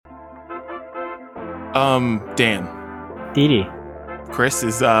Dan, Didi. Chris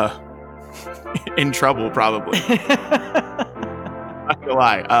is in trouble probably. Not gonna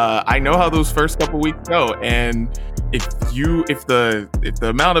lie. I know how those first couple weeks go, and if the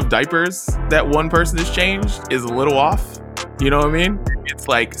amount of diapers that one person has changed is a little off, you know what I mean? It's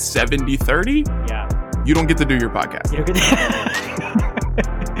like 70-30. Yeah. You don't get to do your podcast. You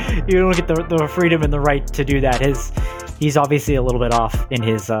don't get the freedom and the right to do that. He's obviously a little bit off in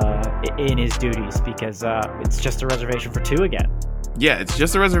his duties because it's just a reservation for two again. Yeah, it's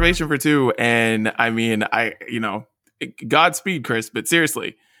just a reservation for two, and I mean, Godspeed, Chris, but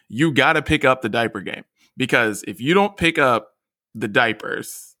seriously, you got to pick up the diaper game, because if you don't pick up the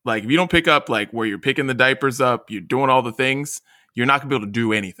diapers, like if you don't pick up like where you're picking the diapers up, you're doing all the things, you're not gonna be able to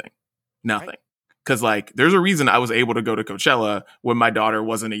do anything. Nothing. Right. Because like there's a reason I was able to go to Coachella when my daughter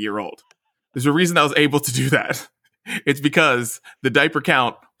wasn't a year old. There's a reason I was able to do that. It's because the diaper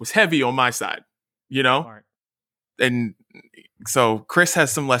count was heavy on my side, you know? Smart. And so Chris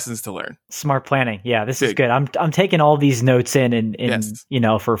has some lessons to learn. Smart planning. Yeah, this is good. I'm taking all these notes in yes.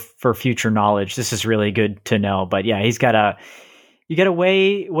 For future knowledge. This is really good to know. But yeah, you got to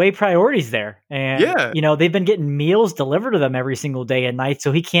weigh priorities there. And they've been getting meals delivered to them every single day and night,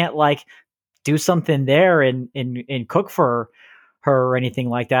 so he can't like do something there and cook for her or anything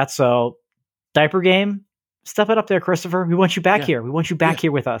like that. So diaper game, step it up there, Christopher. We want you back here. We want you back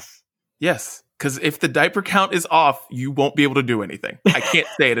here with us. Yes. Because if the diaper count is off, you won't be able to do anything. I can't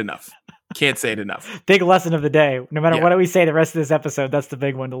say it enough. Can't say it enough. Big lesson of the day. No matter what we say the rest of this episode, that's the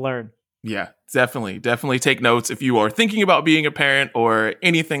big one to learn. Yeah, definitely. Definitely take notes if you are thinking about being a parent or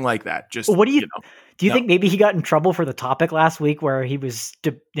anything like that. Just what do you think maybe he got in trouble for the topic last week where he was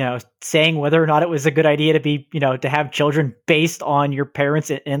saying whether or not it was a good idea to be, to have children based on your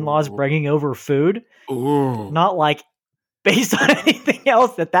parents and in-laws bringing over food? Ooh. Not like based on anything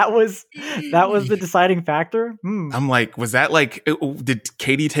else that was the deciding factor. I'm like, was that like, did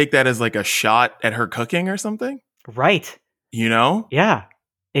Katie take that as like a shot at her cooking or something? Right. Yeah,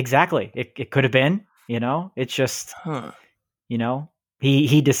 exactly. It could have been, it's just,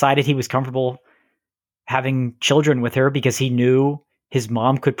 he decided he was comfortable having children with her because he knew his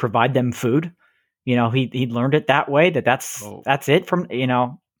mom could provide them food. He learned it that way, that's it from,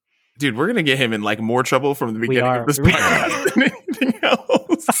 Dude, we're going to get him in like more trouble from the beginning of this podcast than anything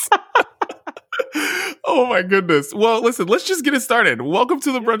else. Oh my goodness. Well, listen, let's just get it started. Welcome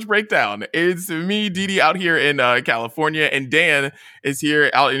to the Brunch Breakdown. It's me, Didi, out here in California, and Dan is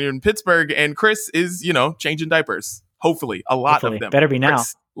here out in Pittsburgh, and Chris is, changing diapers. Hopefully, a lot of them. Better be now.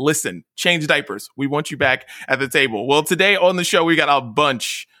 Chris, listen, change diapers. We want you back at the table. Well, today on the show, we got a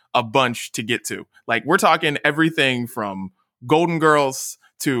bunch to get to. Like, we're talking everything from Golden Girls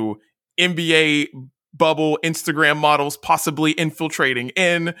to NBA bubble Instagram models possibly infiltrating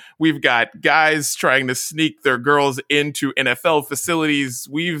in. We've got guys trying to sneak their girls into NFL facilities.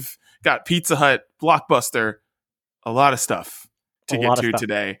 We've got Pizza Hut, Blockbuster, a lot of stuff to get to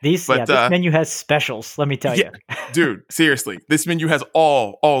today. This menu has specials, let me tell you. Dude, seriously, this menu has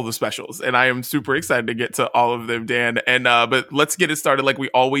all the specials, and I am super excited to get to all of them, Dan. And but let's get it started like we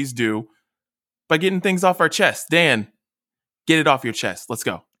always do by getting things off our chest. Dan, get it off your chest. Let's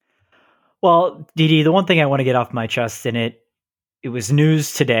go. Well, Didi, the one thing I want to get off my chest, and it was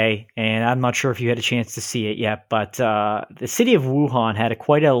news today, and I'm not sure if you had a chance to see it yet, but the city of Wuhan had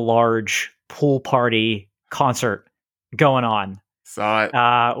quite a large pool party concert going on. Saw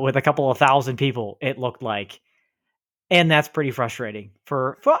it. With a couple of thousand people, it looked like. And that's pretty frustrating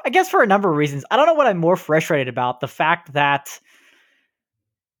for I guess for a number of reasons. I don't know what I'm more frustrated about. The fact that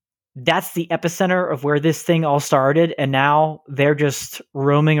that's the epicenter of where this thing all started, and now they're just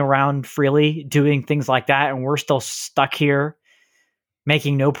roaming around freely doing things like that, and we're still stuck here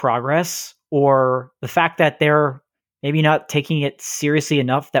making no progress, or the fact that they're maybe not taking it seriously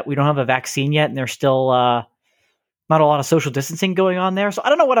enough that we don't have a vaccine yet, and there's still not a lot of social distancing going on there. So I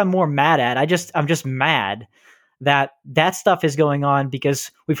don't know what I'm more mad at. I'm just mad that stuff is going on, because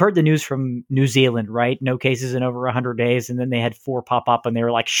we've heard the news from New Zealand, right? No cases in over 100 days. And then they had 4 pop up and they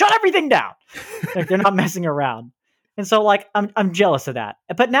were like, shut everything down. Like, they're not messing around. And so like, I'm jealous of that.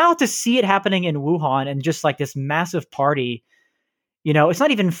 But now to see it happening in Wuhan and just like this massive party, it's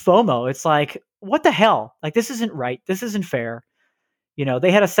not even FOMO. It's like, what the hell? Like, this isn't right. This isn't fair.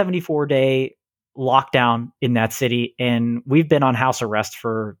 They had a 74-day lockdown in that city, and we've been on house arrest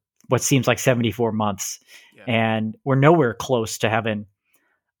for what seems like 74 months. And we're nowhere close to having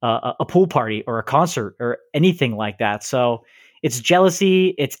a pool party or a concert or anything like that. So it's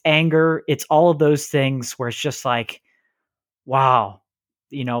jealousy, it's anger, it's all of those things where it's just like, wow,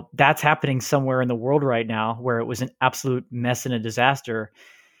 that's happening somewhere in the world right now where it was an absolute mess and a disaster.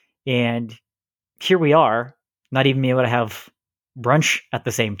 And here we are, not even being able to have brunch at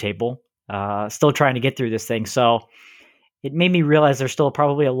the same table, still trying to get through this thing. So it made me realize there's still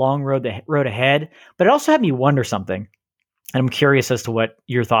probably a long road ahead, but it also had me wonder something. And I'm curious as to what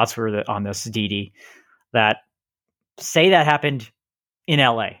your thoughts were on this, Didi, that say that happened in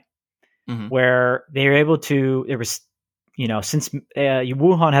LA, where they were able to, there was, since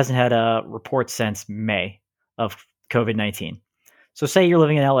Wuhan hasn't had a report since May of COVID-19. So say you're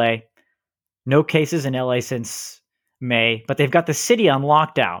living in LA, no cases in LA since May, but they've got the city on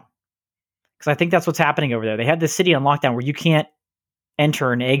lockdown. Because I think that's what's happening over there. They had the city on lockdown where you can't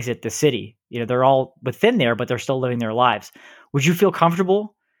enter and exit the city. They're all within there, but they're still living their lives. Would you feel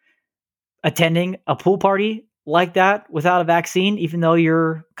comfortable attending a pool party like that without a vaccine, even though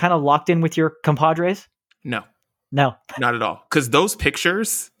you're kind of locked in with your compadres? No, not at all. Because those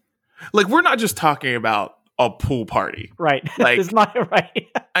pictures, like, we're not just talking about a pool party, right? Like, it's not right.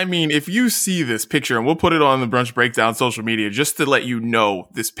 I mean, if you see this picture, and we'll put it on the Brunch Breakdown social media just to let you know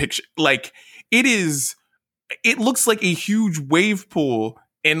this picture, like, it looks like a huge wave pool,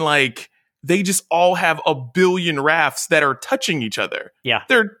 and like they just all have a billion rafts that are touching each other. Yeah,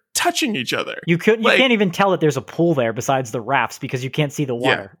 they're touching each other. You can't even tell that there's a pool there besides the rafts because you can't see the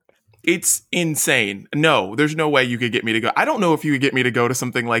water. Yeah. It's insane. No, there's no way you could get me to go. I don't know if you could get me to go to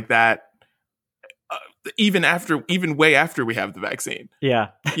something like that. Even way after we have the vaccine. Yeah.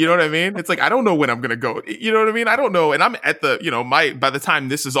 You know what I mean? It's like, I don't know when I'm going to go. You know what I mean? I don't know. And I'm at the, by the time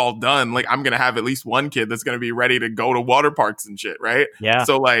this is all done, like, I'm going to have at least one kid that's going to be ready to go to water parks and shit. Right. Yeah.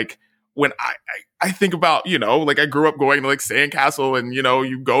 So like when I think about, like, I grew up going to like Sandcastle and,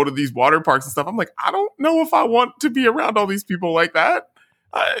 you go to these water parks and stuff. I'm like, I don't know if I want to be around all these people like that.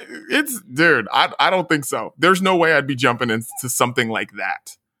 Dude, I don't think so. There's no way I'd be jumping into something like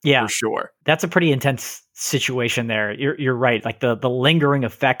that. Yeah, for sure. That's a pretty intense situation there. You're right. Like the lingering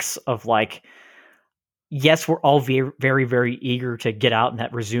effects of, like, yes, we're all very, very, very eager to get out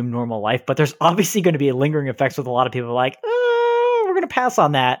and resume normal life, but there's obviously going to be lingering effects with a lot of people like, we're going to pass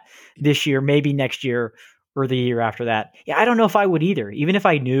on that this year, maybe next year or the year after that. Yeah, I don't know if I would either. Even if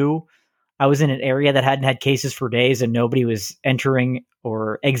I knew I was in an area that hadn't had cases for days and nobody was entering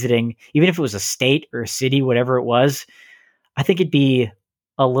or exiting, even if it was a state or a city, whatever it was, I think it'd be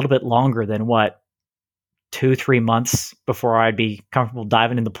a little bit longer than 2-3 months before I'd be comfortable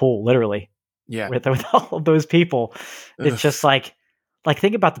diving in the pool, literally. Yeah. With all of those people. Ugh. It's just like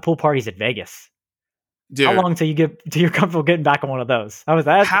think about the pool parties at Vegas. Dude, how long till you're comfortable getting back on one of those? That's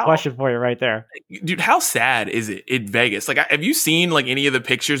the question for you right there. Dude, how sad is it in Vegas? Like, have you seen like any of the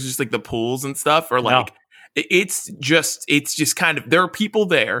pictures, just like the pools and stuff? Or like, no. It's just kind of, there are people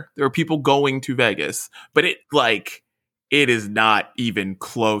there. There are people going to Vegas, but it is not even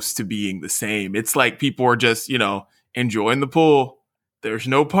close to being the same. It's like people are just, enjoying the pool. There's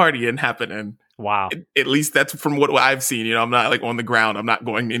no partying happening. Wow. At least that's from what I've seen. I'm not like on the ground. I'm not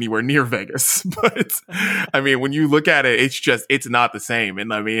going anywhere near Vegas. But I mean, when you look at it, it's not the same.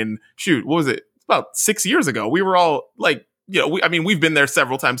 And I mean, shoot, what was it? About 6 years ago, we were all like, we've been there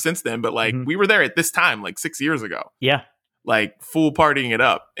several times since then, but like we were there at this time, like 6 years ago. Yeah. Like full partying it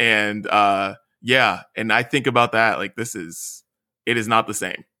up. And, yeah. And I think about that. Like, it is not the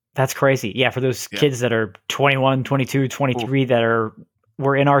same. That's crazy. Yeah. For those kids that are 21, 22, 23 that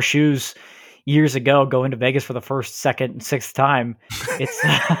were in our shoes years ago, going to Vegas for the first, second, and sixth time, it's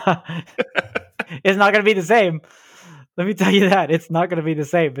it's not going to be the same. Let me tell you that. It's not going to be the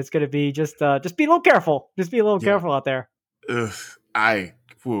same. It's going to be just be a little careful. Just be a little careful out there. You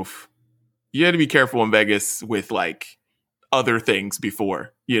had to be careful in Vegas with like other things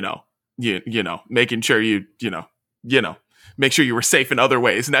before, making sure make sure you were safe in other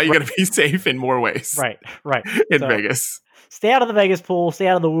ways. Now you got to be safe in more ways. Right. In Vegas. Stay out of the Vegas pool. Stay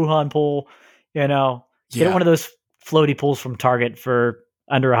out of the Wuhan pool. Get one of those floaty pools from Target for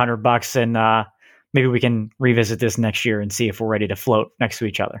under $100, and maybe we can revisit this next year and see if we're ready to float next to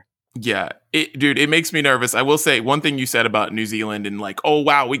each other. Yeah, it makes me nervous. I will say one thing you said about New Zealand and like, oh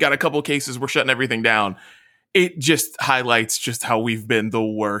wow, we got a couple cases, we're shutting everything down. It just highlights just how we've been the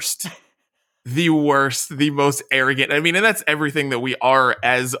worst. The most arrogant. I mean, and that's everything that we are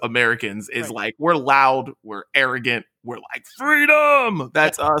as Americans is like, we're loud, we're arrogant, we're like freedom.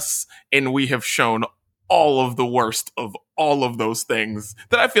 That's us. And we have shown all of the worst of all of those things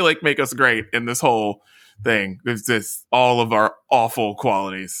that I feel like make us great in this whole thing. It's just all of our awful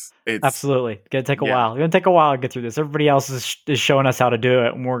qualities. It's absolutely gonna take a while. It's gonna take a while to get through this. Everybody else is showing us how to do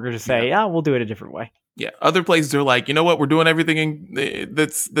it, and we're gonna say, we'll do it a different way. Yeah, other places are like, you know what, we're doing everything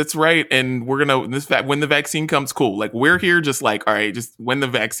that's right, and we're gonna when the vaccine comes, cool. Like we're here, just like, all right, just when the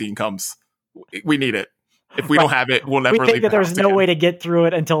vaccine comes, we need it. If we don't have it, we'll never we think leave that the there's house no again. way to get through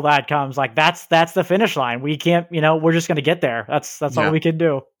it until that comes. Like that's the finish line. We can't, we're just gonna get there. That's all we can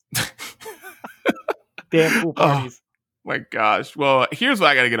do. Damn pool parties. My gosh. Well, here's what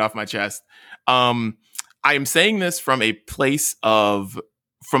I got to get off my chest. I am saying this from a place of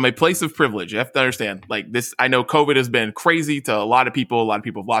privilege. You have to understand, like this. I know COVID has been crazy to a lot of people. A lot of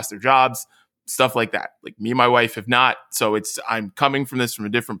people have lost their jobs, stuff like that. Like me and my wife have not. So I'm coming from this from a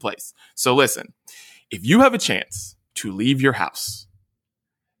different place. So listen, if you have a chance to leave your house,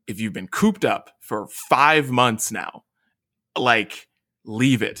 if you've been cooped up for 5 months now, like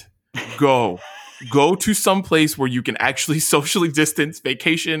leave it. Go to some place where you can actually socially distance,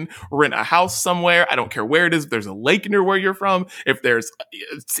 vacation, rent a house somewhere. I don't care where it is. If there's a lake near where you're from, if there's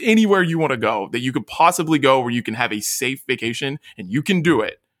anywhere you want to go that you could possibly go where you can have a safe vacation and you can do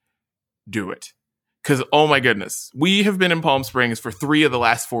it, do it. Because, oh my goodness, we have been in Palm Springs for 3 of the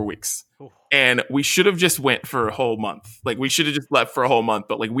last 4 weeks. And we should have just went for a whole month. Like we should have just left for a whole month,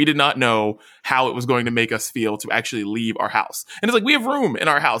 but like we did not know how it was going to make us feel to actually leave our house. And it's like, we have room in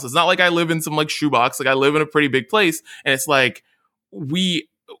our house. It's not like I live in some like shoebox. Like I live in a pretty big place. And it's like, we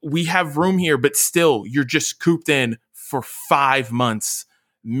have room here, but still you're just cooped in for 5 months.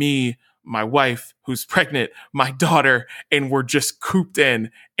 Me, my wife who's pregnant, my daughter, and we're just cooped in,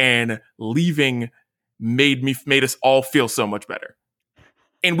 and leaving made us all feel so much better.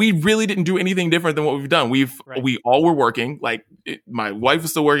 And we really didn't do anything different than what we've done. We all were working. Like my wife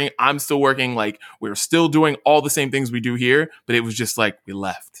was still working. I'm still working. Like we were still doing all the same things we do here, but it was just like we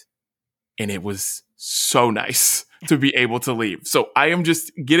left, and it was so nice to be able to leave. So I am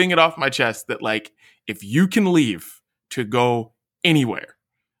just getting it off my chest that like, if you can leave to go anywhere,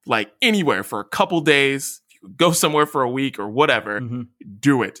 like anywhere for a couple days, if you could go somewhere for a week or whatever,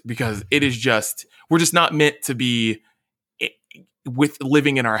 do it, because it is just, we're just not meant to be with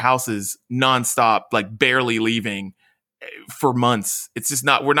living in our houses nonstop, like barely leaving for months. It's just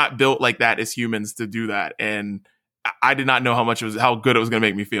not, we're not built like that as humans to do that. And I did not know how good it was going to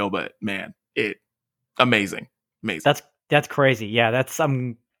make me feel, but man, amazing. That's crazy. Yeah.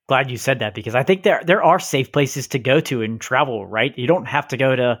 I'm glad you said that, because I think there are safe places to go to and travel, right? You don't have to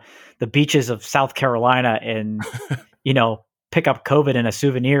go to the beaches of South Carolina and, pick up COVID in a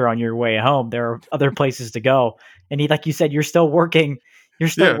souvenir on your way home. There are other places to go. And like you said, you're still working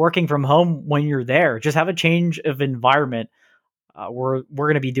working from home when you're there. Just have a change of environment. We're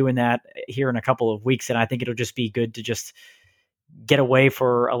going to be doing that here in a couple of weeks. And I think it'll just be good to just get away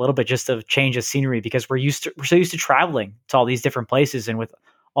for a little bit, just to change of scenery, because we're so used to traveling to all these different places, and with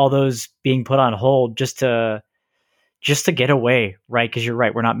all those being put on hold just to get away. Right. Cause you're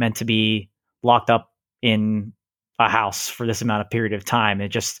right. We're not meant to be locked up in a house for this amount of period of time.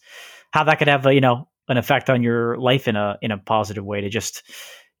 And just how that could have an effect on your life in a positive way, to just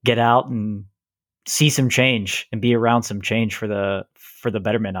get out and see some change and be around some change for the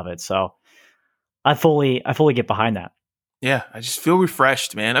betterment of it. So I fully get behind that. Yeah, I just feel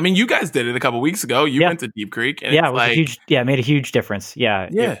refreshed, man. I mean, you guys did it a couple weeks ago. You went to Deep Creek, and it was it made a huge difference. Yeah.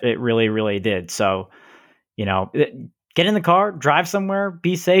 It really, really did. So, get in the car, drive somewhere,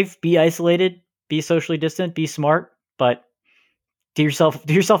 be safe, be isolated, be socially distant, be smart, but do yourself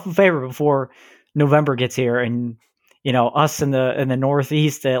a favor before November gets here, and us in the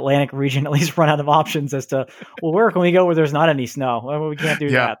Northeast, the Atlantic region, at least run out of options as to, well, where can we go where there's not any snow? Well, we can't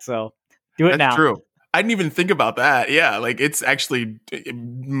do that. So do it now. That's true. I didn't even think about that. Yeah, like it's actually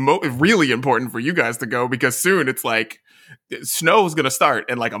really important for you guys to go, because soon it's like snow is going to start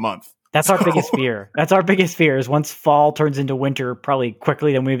in like a month. That's our biggest fear. That's our biggest fear, is once fall turns into winter, probably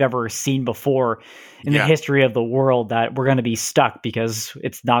quickly than we've ever seen before in the history of the world, that we're going to be stuck, because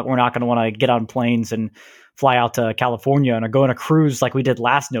we're not going to want to get on planes and fly out to California and go on a cruise like we did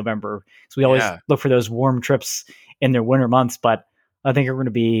last November. So we always look for those warm trips in the winter months, but I think we're going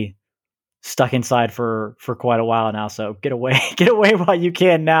to be stuck inside for quite a while now. So get away while you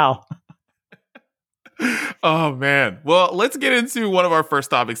can now. Oh man. Well, let's get into one of our first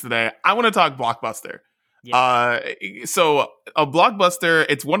topics today. I want to talk Blockbuster. So a Blockbuster,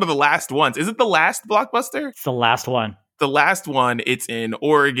 it's one of the last ones. Is it the last Blockbuster? It's the last one. The last one. It's in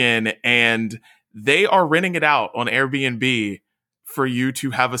Oregon, and they are renting it out on Airbnb for you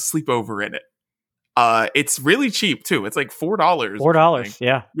to have a sleepover in it. It's really cheap too. It's like $4. $4,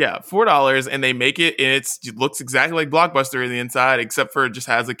 yeah. Yeah, $4, and they make it, and it looks exactly like Blockbuster in the inside, except for it just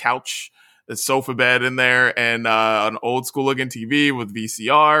has a couch, a sofa bed in there, and an old school looking TV with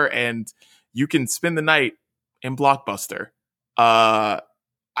VCR, and you can spend the night in Blockbuster. What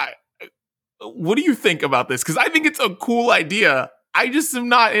do you think about this? Because I think it's a cool idea. I just am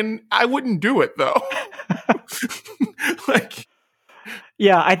not in. I wouldn't do it though.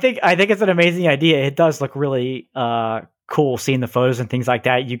 Yeah, I think it's an amazing idea. It does look really cool seeing the photos and things like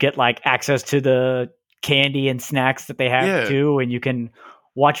that. You get like access to the candy and snacks that they have Yeah. too, and you can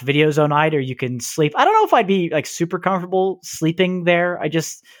watch videos all night or you can sleep. I don't know if I'd be like super comfortable sleeping there. I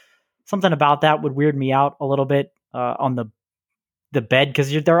just something about that would weird me out a little bit on the bed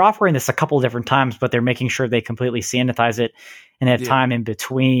because they're offering this a couple of different times, but they're making sure they completely sanitize it and have Yeah. time in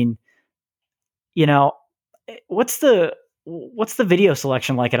between. You know, what's the video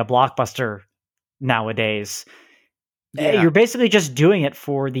selection like at a Blockbuster nowadays? Yeah. You're basically just doing it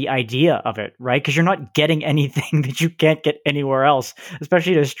for the idea of it, right? Because you're not getting anything that you can't get anywhere else,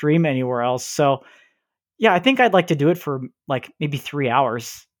 especially to stream anywhere else. So, yeah, I think I'd like to do it for like maybe 3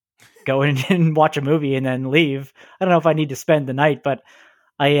 hours, go in and watch a movie and then leave. I don't know if I need to spend the night, but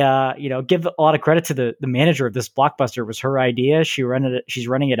I, give a lot of credit to the manager of this Blockbuster. It was her idea. She's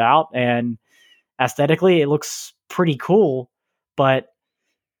running it out, and aesthetically, it looks pretty cool. But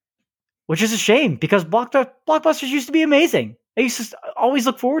which is a shame because Blockbusters used to be amazing. I used to always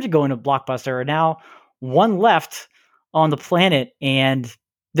look forward to going to Blockbuster, and now one left on the planet, and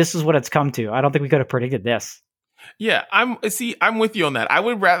this is what it's come to. I don't think we could have predicted this. Yeah, I'm with you on that. I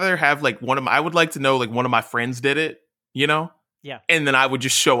would rather have like I would like to know like one of my friends did it, you know? Yeah. And then I would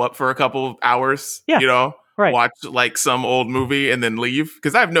just show up for a couple of hours, Yeah, you know, right. watch like some old movie and then leave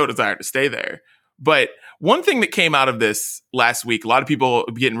because I have no desire to stay there. But one thing that came out of this last week, a lot of people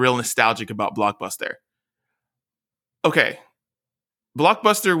getting real nostalgic about Blockbuster. Okay.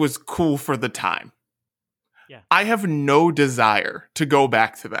 Blockbuster was cool for the time. Yeah. I have no desire to go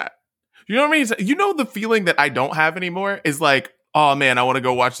back to that. You know what I mean? You know, the feeling that I don't have anymore is like, oh man, I want to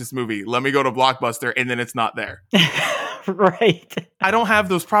go watch this movie. Let me go to Blockbuster, and then it's not there. Right. I don't have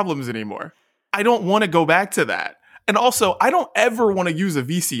those problems anymore. I don't want to go back to that. And also, I don't ever want to use a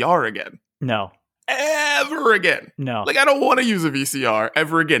VCR again. No. Ever again. No. Like, I don't want to use a VCR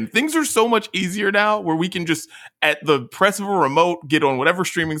ever again. Things are so much easier now where we can just, at the press of a remote, get on whatever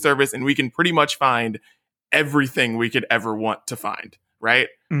streaming service, and we can pretty much find everything we could ever want to find, right?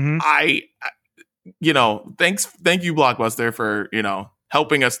 Mm-hmm. Thank you, Blockbuster, for,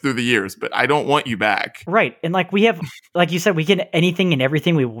 helping us through the years, but I don't want you back. Right. And like we have, like you said, we get anything and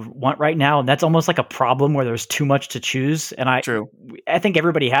everything we want right now. And that's almost like a problem where there's too much to choose. And I think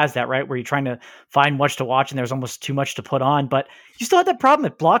everybody has that, right? Where you're trying to find much to watch and there's almost too much to put on, but you still have that problem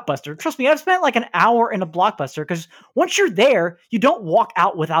at Blockbuster. Trust me, I've spent like an hour in a Blockbuster because once you're there, you don't walk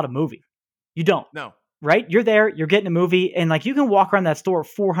out without a movie. You don't. No. Right? You're there, you're getting a movie, and like you can walk around that store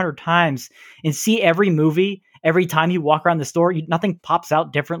 400 times and see every movie. Every time you walk around the store, nothing pops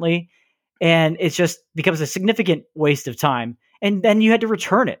out differently. And it's just becomes a significant waste of time. And then you had to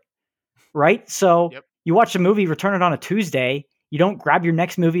return it. Right? So You watch a movie, return it on a Tuesday. You don't grab your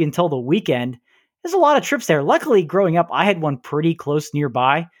next movie until the weekend. There's a lot of trips there. Luckily, growing up, I had one pretty close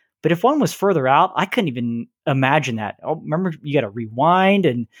nearby. But if one was further out, I couldn't even imagine that. Oh, remember, you got to rewind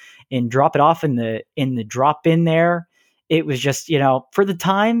and drop it off in the drop in there. It was just, for the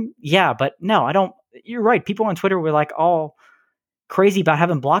time, yeah. But no, I don't. You're right. People on Twitter were like all crazy about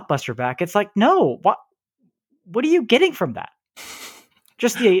having Blockbuster back. It's like, no, what are you getting from that?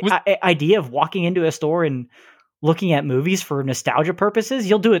 Just the idea of walking into a store and looking at movies for nostalgia purposes.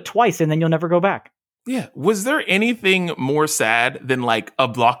 You'll do it twice and then you'll never go back. Yeah. Was there anything more sad than like a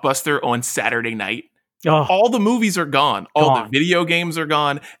Blockbuster on Saturday night? Oh, all the movies are gone. All the video games are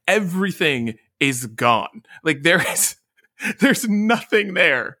gone. Everything is gone. Like there's nothing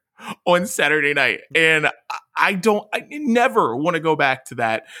there on Saturday night. And I never want to go back to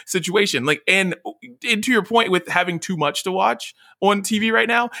that situation. Like, and to your point with having too much to watch on TV right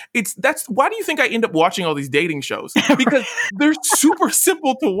now, why do you think I end up watching all these dating shows? Because they're super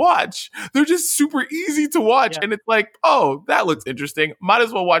simple to watch. They're just super easy to watch. Yeah. And it's like, oh, that looks interesting. Might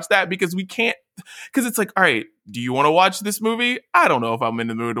as well watch that because it's like, all right, do you want to watch this movie? I don't know if I'm in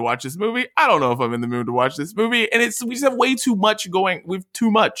the mood to watch this movie. I don't know if I'm in the mood to watch this movie. And we just have way too much going. We've too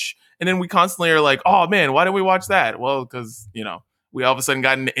much. And then we constantly are like, oh man, why did we watch that? Well, because, we all of a sudden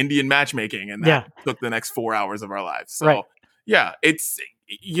got into Indian matchmaking and that took the next 4 hours of our lives. So yeah, it's,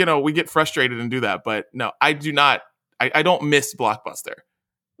 we get frustrated and do that. But no, I do not, I don't miss Blockbuster.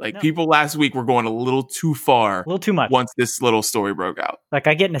 Like people last week were going a little too far. A little too much. Once this little story broke out. Like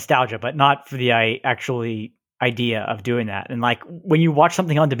I get nostalgia, but not for the idea of doing that. And like when you watch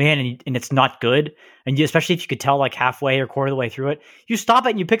something on demand and it's not good, and especially if you could tell like halfway or quarter of the way through it, you stop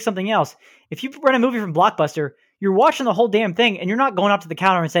it and you pick something else. If you rent a movie from Blockbuster, you're watching the whole damn thing and you're not going up to the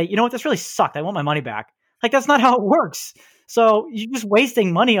counter and say, you know what, this really sucked. I want my money back. Like that's not how it works. So you're just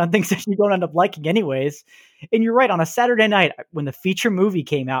wasting money on things that you don't end up liking anyways. And you're right, on a Saturday night, when the feature movie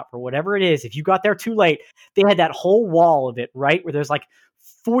came out for whatever it is, if you got there too late, they had that whole wall of it, right? Where there's like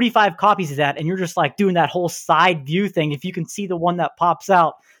 45 copies of that, and you're just like doing that whole side view thing. If you can see the one that pops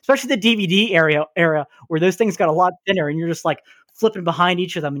out, especially the DVD era where those things got a lot thinner, and you're just like flipping behind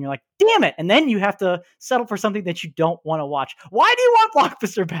each of them, and you're like, damn it. And then you have to settle for something that you don't want to watch. Why do you want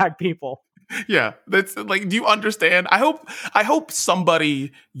Blockbuster back, people? Yeah, that's like, do you understand? I hope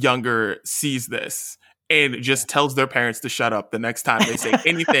somebody younger sees this and just tells their parents to shut up the next time they say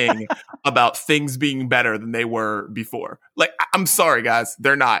anything about things being better than they were before. Like, I'm sorry, guys,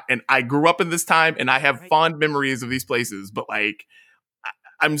 they're not. And I grew up in this time, and I have fond memories of these places. But like,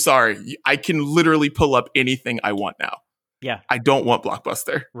 I'm sorry, I can literally pull up anything I want now. Yeah, I don't want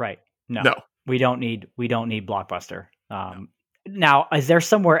Blockbuster. right. No. We don't need Blockbuster. Now, is there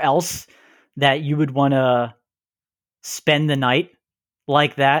somewhere else that you would want to spend the night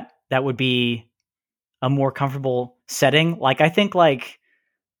like that? That would be a more comfortable setting. Like, I think like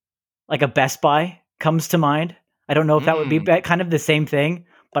a Best Buy comes to mind. I don't know if that would be kind of the same thing,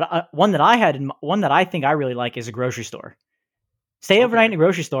 but one that I had and one that I think I really like is a grocery store. Stay overnight in a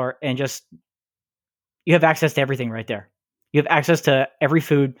grocery store and just, you have access to everything right there. You have access to every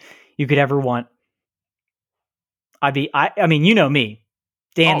food you could ever want. I mean, you know me,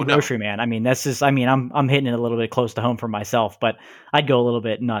 Dan grocery man. I mean, this is, I mean, I'm hitting it a little bit close to home for myself, but I'd go a little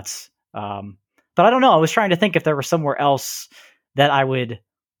bit nuts. But I don't know. I was trying to think if there was somewhere else that I would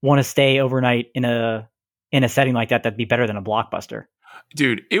want to stay overnight in a setting like that. That'd be better than a Blockbuster.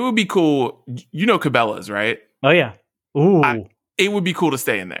 Dude, it would be cool. You know Cabela's, right? Oh yeah. Ooh. It would be cool to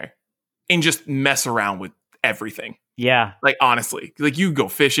stay in there and just mess around with everything. Yeah. Like, honestly, like, you go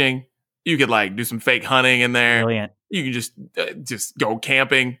fishing, you could like do some fake hunting in there. Brilliant. You can just go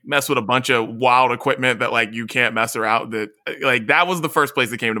camping, mess with a bunch of wild equipment that like you can't mess around. That was the first place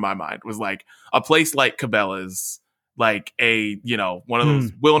that came to my mind, was like a place like Cabela's, like a, one of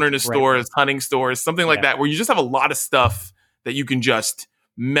those wilderness stores, hunting stores, something like that, where you just have a lot of stuff that you can just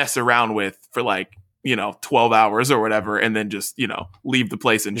mess around with for like, 12 hours or whatever, and then just, leave the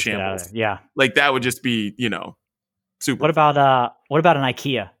place in shambles. Yeah. Like, that would just be, super. What about an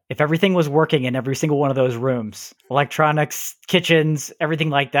IKEA? If everything was working in every single one of those rooms, electronics, kitchens, everything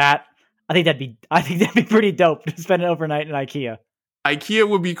like that, I think that'd be pretty dope to spend an overnight in IKEA. IKEA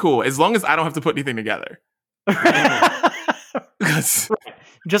would be cool, as long as I don't have to put anything together. Right.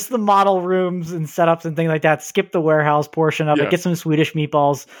 Just the model rooms and setups and things like that. Skip the warehouse portion of it. Get some Swedish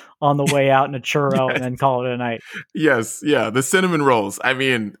meatballs on the way out and a churro, and then call it a night. Yes, yeah, the cinnamon rolls. I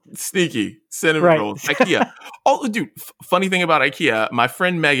mean, sneaky cinnamon rolls. IKEA. Oh, dude, funny thing about IKEA. My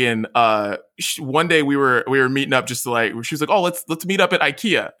friend Megan. One day we were meeting up just to like. She was like, "Oh, let's meet up at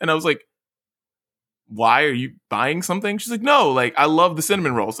IKEA," and I was like, "Why, are you buying something?" She's like, "No, like, I love the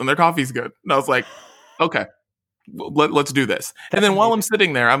cinnamon rolls and their coffee's good." And I was like, "Okay. Let's do this." And then while I'm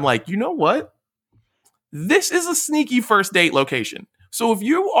sitting there, I'm like, you know what? This is a sneaky first date location. So if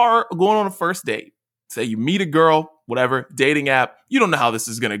you are going on a first date, say you meet a girl, whatever, dating app, you don't know how this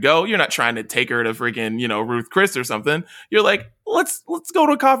is going to go. You're not trying to take her to freaking, Ruth Chris or something. You're like, let's go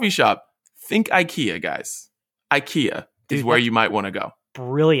to a coffee shop. Think IKEA, guys. IKEA is where you might want to go.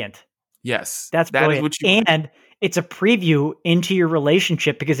 Brilliant. Yes. That is what you want. It's a preview into your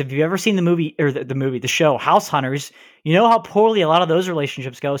relationship, because if you've ever seen the movie or the show House Hunters, you know how poorly a lot of those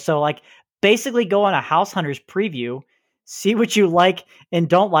relationships go. So like, basically go on a House Hunters preview, see what you like and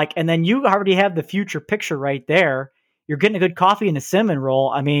don't like, and then you already have the future picture right there. You're getting a good coffee and a cinnamon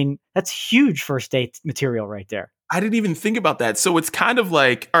roll. I mean, that's huge first date material right there. I didn't even think about that. So it's kind of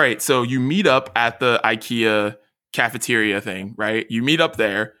like, all right, so you meet up at the IKEA cafeteria thing, right? You meet up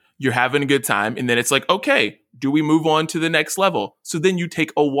there. You're having a good time. And then it's like, okay, do we move on to the next level? So then you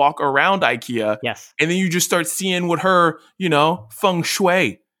take a walk around IKEA. Yes. And then you just start seeing what her, feng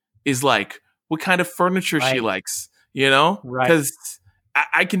shui is like, what kind of furniture she likes, Right. Because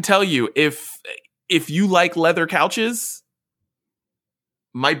I can tell you, if you like leather couches,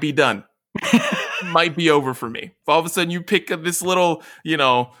 might be done. Might be over for me. If all of a sudden you pick up this little,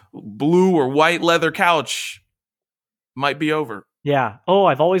 blue or white leather couch, might be over. Yeah. Oh,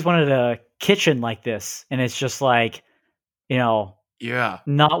 I've always wanted a kitchen like this. And it's just like, not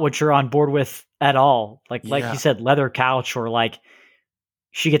what you're on board with at all. Like you said, leather couch, or like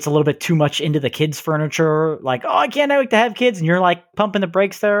she gets a little bit too much into the kids' furniture. Like, oh, I can't wait to have kids. And you're like pumping the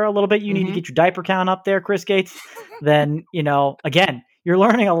brakes there a little bit. You need to get your diaper count up there, Chris Gates. Then, again, you're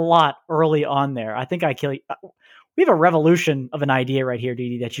learning a lot early on there. I think we have a revolution of an idea right here,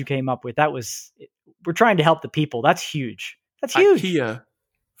 Didi, that you came up with. We're trying to help the people. That's huge. That's huge. IKEA,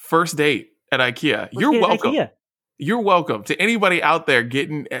 first date at IKEA. You're welcome. You're welcome to anybody out there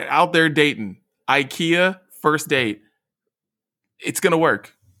dating. IKEA, first date. It's going to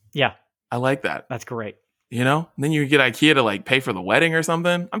work. Yeah. I like that. That's great. you know, and then you get IKEA to like pay for the wedding or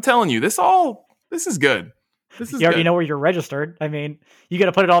something. I'm telling you, this is good. This is You already good. know where you're registered. I mean, you got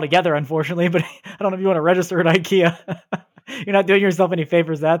to put it all together, unfortunately, but I don't know if you want to register at IKEA. You're not doing yourself any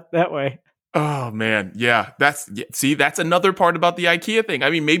favors that way. Oh man, yeah. See, that's another part about the IKEA thing. I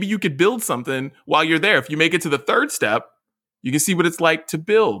mean, maybe you could build something while you're there. If you make it to the third step, you can see what it's like to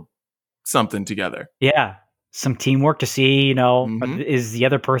build something together. Yeah, some teamwork to see, you know, Mm-hmm. is the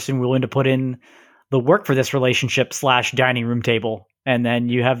other person willing to put in the work for this relationship / dining room table, and then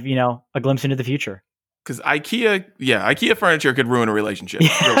you have, you know, a glimpse into the future. Because IKEA furniture could ruin a relationship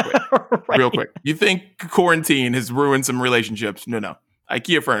real quick. Right. Real quick. You think quarantine has ruined some relationships? No.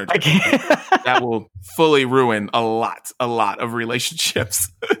 IKEA furniture. That will fully ruin a lot of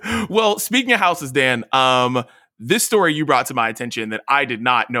relationships. Well, speaking of houses, Dan, this story you brought to my attention that I did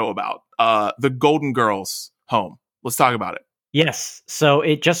not know about. The Golden Girls home. Let's talk about it. Yes. So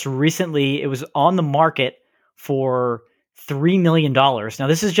it just recently, it was on the market for $3 million. Now,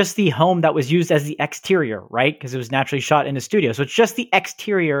 this is just the home that was used as the exterior, right? Because it was naturally shot in a studio. So it's just the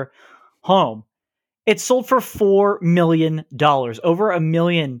exterior home. It sold for $4 million, over $1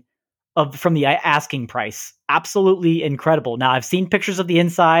 million from the asking price. Absolutely incredible. Now, I've seen pictures of the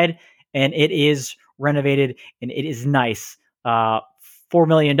inside, and it is renovated, and it is nice. $4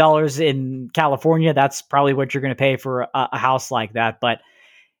 million in California, that's probably what you're going to pay for a house like that. But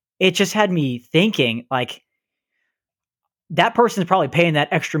it just had me thinking, like, that person is probably paying that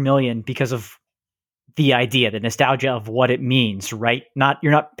extra million because of the idea, the nostalgia of what it means, right?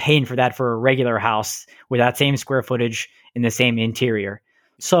 You're not paying for that for a regular house with that same square footage in the same interior.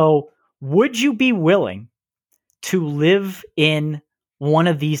 So would you be willing to live in one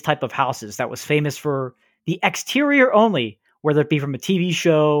of these type of houses that was famous for the exterior only, whether it be from a TV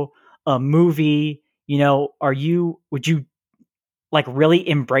show, a movie, you know, would you like really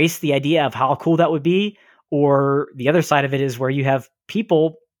embrace the idea of how cool that would be? Or the other side of it is where you have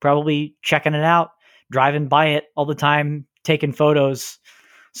people probably checking it out, driving by it all the time, taking photos.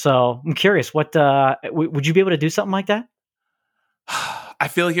 So I'm curious, what would you be able to do something like that? I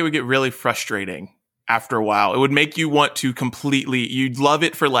feel like it would get really frustrating after a while. It would make you want to you'd love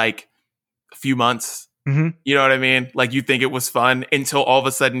it for like a few months. Mm-hmm. You know what I mean? Like you think it was fun until all of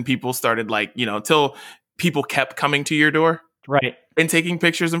a sudden people started like, you know, until people kept coming to your door. Right. And taking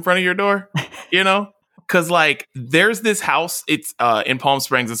pictures in front of your door, you know? Because like there's this house, it's in Palm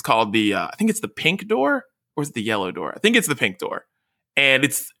Springs, it's called I think it's the Pink Door, or is it the Yellow Door? I think it's the Pink Door. And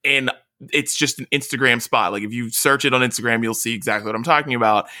it's just an Instagram spot. Like if you search it on Instagram, you'll see exactly what I'm talking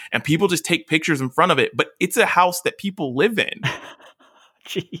about. And people just take pictures in front of it, but it's a house that people live in.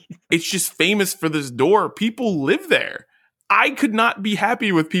 Jeez. It's just famous for this door. People live there. I could not be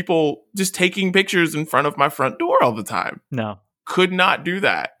happy with people just taking pictures in front of my front door all the time. No. Could not do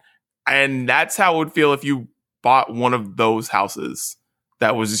that. And that's how it would feel if you bought one of those houses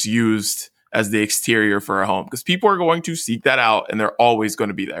that was used as the exterior for a home. Because people are going to seek that out and they're always going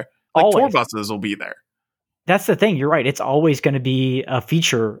to be there. Like Always. Tour buses will be there. That's the thing. You're right. It's always going to be a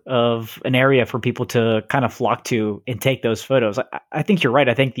feature of an area for people to kind of flock to and take those photos. I think you're right.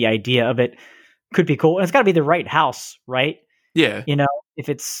 I think the idea of it could be cool. And it's got to be the right house, right? Yeah. You know, if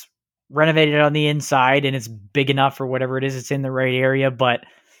it's renovated on the inside and it's big enough for whatever it is, it's in the right area. But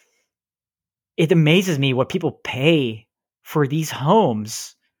it amazes me what people pay for these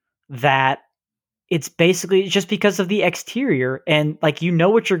homes, that it's basically just because of the exterior, and like, you know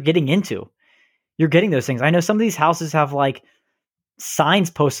what you're getting into. You're getting those things. I know some of these houses have like signs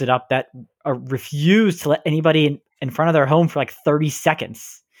posted up that refuse to let anybody in front of their home for like 30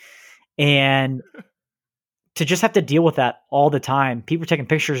 seconds. And to just have to deal with that all the time, people taking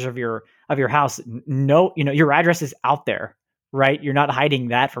pictures of your house. No, you know, your address is out there, right? You're not hiding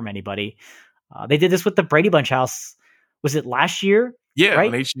that from anybody. They did this with the Brady Bunch house. Was it last year? Yeah,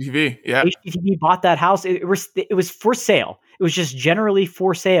 right? on HGTV. Yeah. HGTV bought that house. It was for sale. It was just generally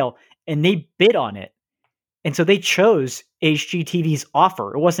for sale, and they bid on it. And so they chose HGTV's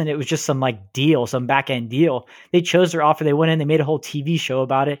offer. It was just some like deal, some back end deal. They chose their offer. They went in, they made a whole TV show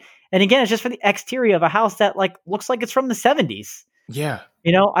about it. And again, it's just for the exterior of a house that like looks like it's from the 70s. Yeah.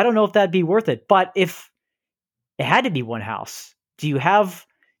 You know, I don't know if that'd be worth it. But if it had to be one house, do you have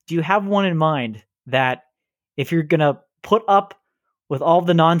one in mind that if you're gonna put up with all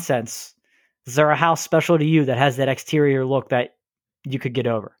the nonsense, is there a house special to you that has that exterior look that you could get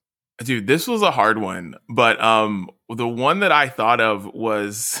over? Dude, this was a hard one, but the one that I thought of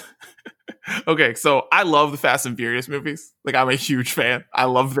was okay. So I love the Fast and Furious movies. Like I'm a huge fan. I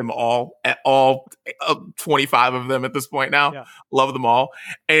love them all, 25 of them at this point now. Yeah. Love them all.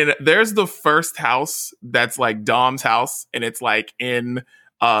 And there's the first house that's like Dom's house, and it's like in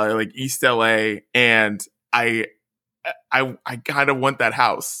like East LA, and I kind of want that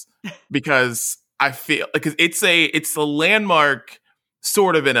house because I feel because it's a landmark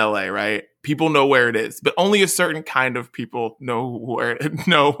sort of in LA, right? People know where it is, but only a certain kind of people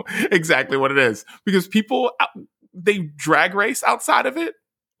know exactly what it is because people they drag race outside of it.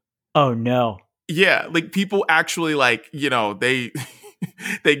 Oh no. Yeah, like people actually like, they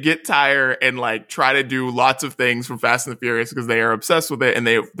they get tired and like try to do lots of things from Fast and the Furious because they are obsessed with it and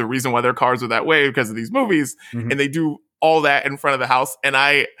the reason why their cars are that way because of these movies and they do all that in front of the house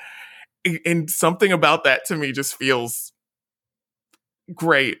and something about that to me just feels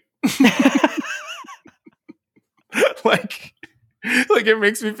great. like it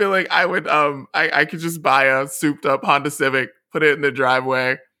makes me feel like I would I could just buy a souped up Honda Civic, put it in the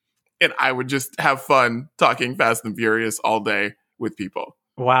driveway, and I would just have fun talking Fast and Furious all day with people.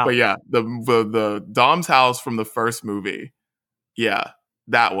 Wow. But yeah, the Dom's house from the first movie. Yeah,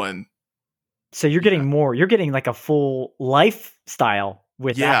 that one. So you're getting more. You're getting like a full lifestyle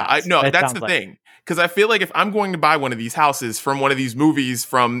with that house. That's the thing. Because I feel like if I'm going to buy one of these houses from one of these movies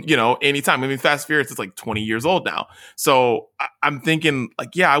from, anytime. I mean, Fast and Furious is like 20 years old now. So I'm thinking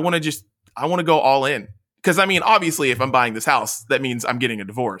like, yeah, I want to go all in. Because I mean, obviously, if I'm buying this house, that means I'm getting a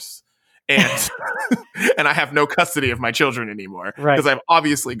divorce. And and I have no custody of my children anymore. Right. Because I've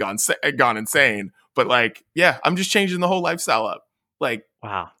obviously gone insane. But like, yeah, I'm just changing the whole lifestyle up. Like,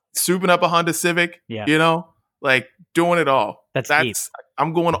 wow. Souping up a Honda Civic, yeah. Like doing it all. That's deep.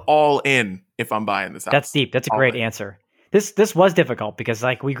 I'm going all in if I'm buying this house. That's deep. That's a great answer. This was difficult because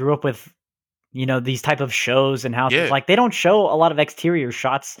like we grew up with, these type of shows and houses. Like they don't show a lot of exterior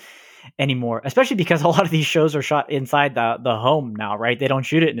shots anymore, especially because a lot of these shows are shot inside the home now, right? They don't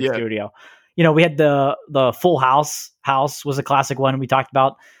shoot it in the studio. We had the Full House was a classic one. We talked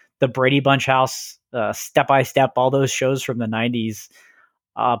about the Brady Bunch house, Step by Step, all those shows from the 90s.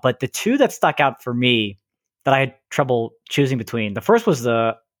 But the two that stuck out for me that I had trouble choosing between, the first was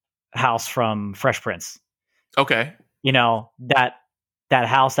the house from Fresh Prince. Okay. That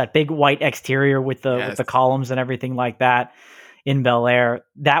house, that big white exterior with the columns and everything like that in Bel Air.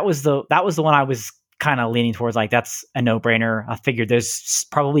 That was the one I was kind of leaning towards. Like that's a no-brainer. I figured there's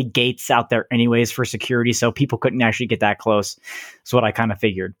probably gates out there anyways for security, so people couldn't actually get that close. That's what I kind of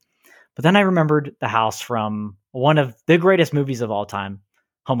figured. But then I remembered the house from one of the greatest movies of all time,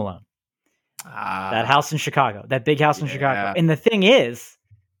 Home Alone. That house in Chicago, that big house in Chicago. And the thing is,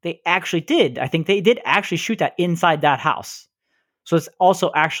 I think they did actually shoot that inside that house. So it's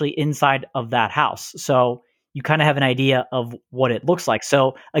also actually inside of that house. So you kind of have an idea of what it looks like.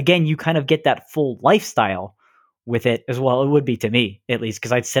 So again, you kind of get that full lifestyle with it as well. It would be to me, at least,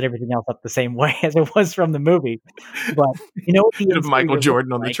 because I'd set everything else up the same way as it was from the movie. But what Michael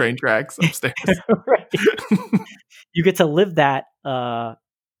Jordan on the train tracks upstairs. Right. You get to live that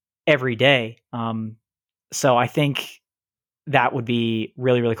every day. So I think that would be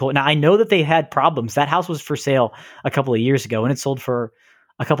really, really cool. Now I know that they had problems. That house was for sale a couple of years ago and it sold for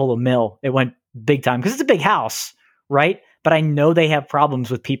a couple of mil. It went big time because it's a big house, right? But I know they have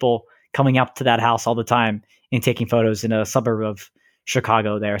problems with people coming up to that house all the time and taking photos in a suburb of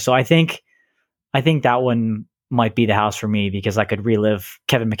Chicago there. So I think that one might be the house for me because I could relive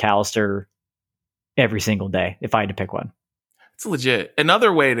Kevin McAllister every single day if I had to pick one. It's legit.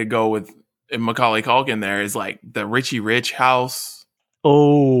 Another way to go with Macaulay Culkin there is like the Richie Rich house.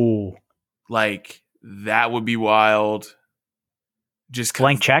 Oh, like that would be wild. Just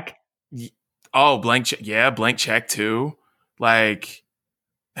Blank Check. Oh, Blank Check. Yeah, Blank Check too. Like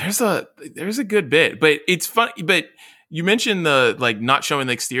there's a good bit, but it's funny. But you mentioned the like not showing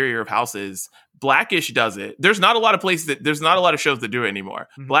the exterior of houses. Blackish does it. There's not a lot of shows that do it anymore.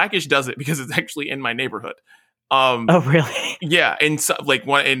 Mm-hmm. Blackish does it because it's actually in my neighborhood. Oh really? Yeah, and so, like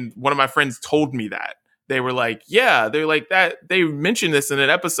one of my friends told me that they were like, yeah, they're like that. They mentioned this in an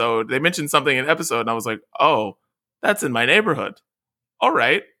episode. They mentioned something in an episode, and I was like, oh, that's in my neighborhood. All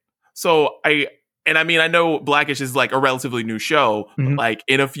right. So I know Blackish is like a relatively new show. Mm-hmm. Like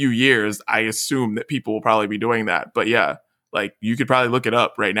in a few years, I assume that people will probably be doing that. But yeah, like you could probably look it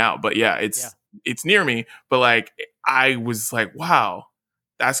up right now. But yeah, it's near me. But like I was like, wow.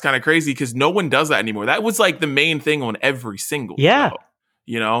 That's kind of crazy because no one does that anymore. That was like the main thing on every single show,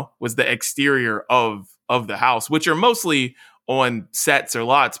 was the exterior of the house, which are mostly on sets or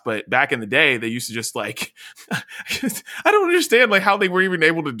lots. But back in the day, they used to just like, I don't understand like how they were even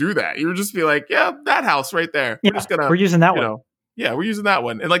able to do that. You would just be like, yeah, that house right there. Yeah, we're using that one. Yeah, we're using that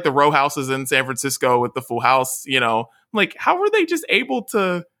one. And like the row houses in San Francisco with the Full House, like how were they just able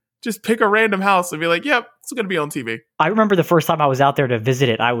to just pick a random house and be like, yep, it's going to be on TV. I remember the first time I was out there to visit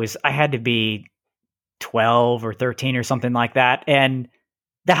it, I had to be 12 or 13 or something like that. And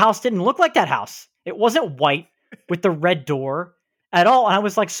the house didn't look like that house. It wasn't white with the red door at all. And I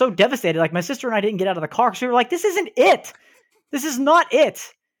was like so devastated. Like my sister and I didn't get out of the car because we were like, this isn't it. This is not it.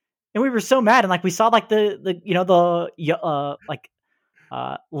 And we were so mad. And like we saw like the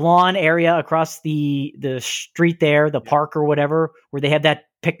lawn area across the street there, the park or whatever, where they had that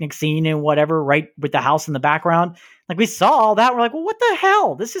picnic scene and whatever, right with the house in the background. Like we saw all that. We're like, well, what the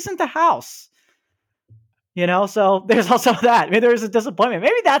hell? This isn't the house. So there's also that. I mean, there's a disappointment.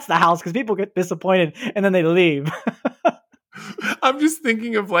 Maybe that's the house because people get disappointed and then they leave. I'm just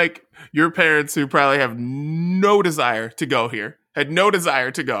thinking of like your parents who probably have no desire to go here, had no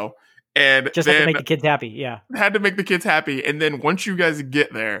desire to go, and just had to make the kids happy. Yeah, had to make the kids happy. And then once you guys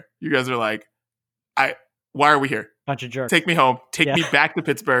get there, you guys are like, why are we here? Bunch of jerks. Take me home. Take me back to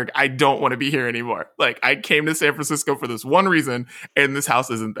Pittsburgh. I don't want to be here anymore. Like I came to San Francisco for this one reason, and this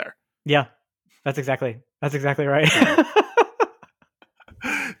house isn't there. Yeah, that's exactly right.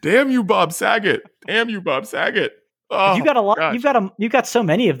 Damn you, Bob Saget. Damn you, Bob Saget. Oh, you got a lot. Gosh. You've got so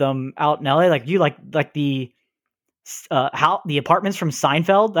many of them out in LA. Like you like the the apartments from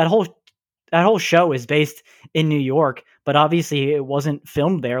Seinfeld. That whole show is based in New York, but obviously it wasn't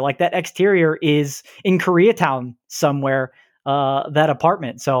filmed there. Like that exterior is in Koreatown somewhere. That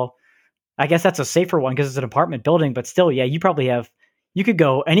apartment. So I guess that's a safer one because it's an apartment building. But still, yeah, you could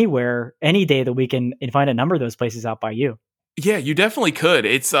go anywhere, any day of the week and find a number of those places out by you. Yeah, you definitely could.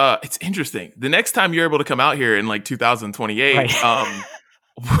 It's interesting. The next time you're able to come out here in like 2028, right.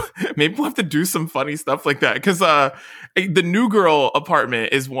 Maybe we'll have to do some funny stuff like that. Because the New Girl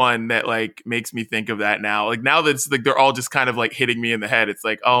apartment is one that like makes me think of that now. Like now that it's like they're all just kind of like hitting me in the head. It's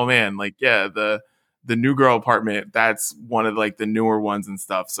like, oh man, like yeah, the New Girl apartment. That's one of like the newer ones and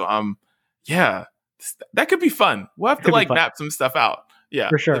stuff. So yeah, that could be fun. We'll have to like map some stuff out. Yeah,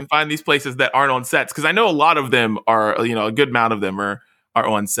 for sure. And find these places that aren't on sets because I know a lot of them are, a good amount of them are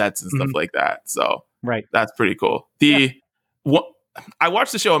on sets and stuff like that. So right, that's pretty cool. I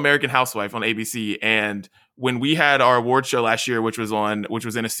watched the show American Housewife on ABC, and when we had our award show last year, which was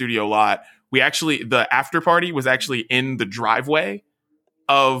in a studio lot, the after party was actually in the driveway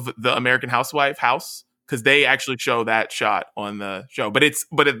of the American Housewife house because they actually show that shot on the show.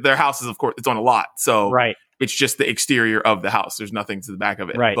 But their house is, of course, it's on a lot, so right. It's just the exterior of the house. There's nothing to the back of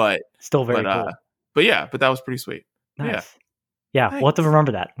it. Right. But still very cool. But that was pretty sweet. Nice. Yeah. Nice. We'll have to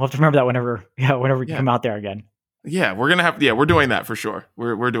remember that. whenever we come out there again. Yeah, we're gonna have. Yeah, we're doing that for sure.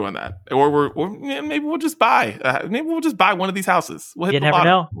 We're doing that, or maybe we'll just buy. Maybe we'll just buy one of these houses. We'll hit the never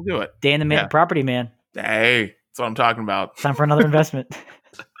know. We'll do it. Dan the man, property man. Hey, that's what I'm talking about. Time for another investment.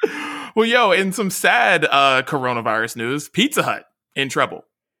 Well, in some sad coronavirus news, Pizza Hut in trouble,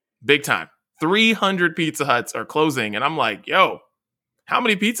 big time. 300 Pizza Huts are closing, and I'm like, how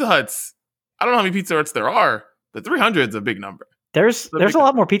many Pizza Huts? I don't know how many Pizza Huts there are, but 300 is a big number. There's a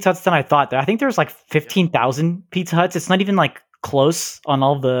lot more Pizza Huts than I thought. I think there's like 15,000 Pizza Huts. It's not even like close on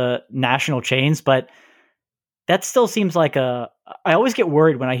all the national chains, but that still seems like I always get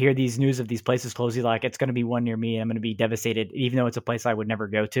worried when I hear these news of these places closing. Like it's going to be one near me, and I'm going to be devastated, even though it's a place I would never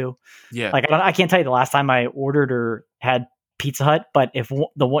go to. Yeah, like I can't tell you the last time I ordered or had Pizza Hut, but if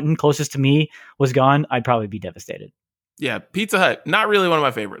the one closest to me was gone, I'd probably be devastated. Yeah, Pizza Hut, not really one of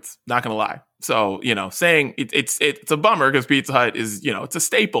my favorites, not gonna lie. So, saying it's a bummer because Pizza Hut is, it's a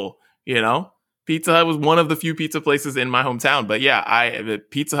staple, Pizza Hut was one of the few pizza places in my hometown. But yeah,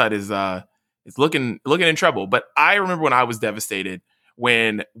 Pizza Hut is looking in trouble. But I remember when I was devastated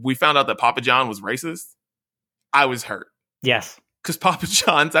when we found out that Papa John was racist. I was hurt. Yes. Because Papa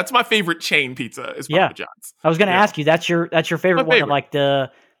John's, that's my favorite chain pizza is Papa John's. I was going to ask you, that's your favorite one of like the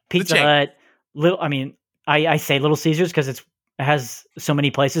Pizza Hut. I say Little Caesars because it has so many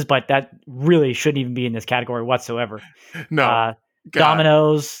places, but that really shouldn't even be in this category whatsoever. No.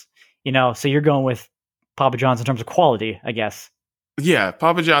 Domino's, so you're going with Papa John's in terms of quality, I guess. Yeah,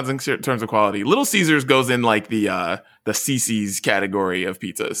 Papa John's in terms of quality. Little Caesars goes in like the CC's category of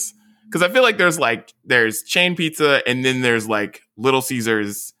pizzas. Because I feel like there's chain pizza and then there's like Little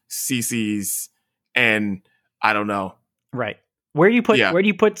Caesars, CC's, and I don't know. Right. Where do you put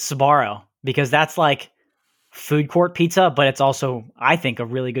Sbarro? Because that's like food court pizza, but it's also, I think, a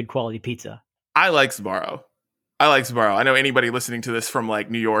really good quality pizza. I like Sbarro. I know anybody listening to this from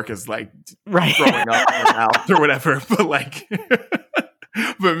like New York is like right. throwing up in their mouth or whatever, but like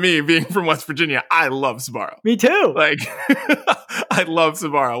but me being from West Virginia, I love Sbarro. Me too. Like I love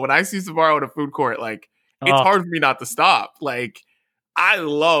Sbarro. When I see Sbarro in a food court, like it's hard for me not to stop. Like I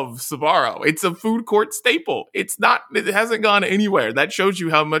love Sbarro. It's a food court staple. It hasn't gone anywhere. That shows you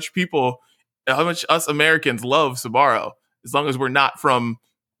how much us Americans love Sbarro, as long as we're not from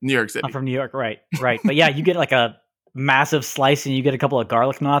New York City. I'm from New York, right. But yeah, you get like a massive slice and you get a couple of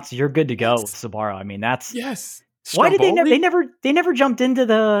garlic knots, you're good to go with Sbarro. I mean, that's yes. why did Stromboli? they never jumped into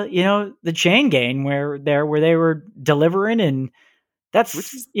the the chain gang where they were delivering, and that's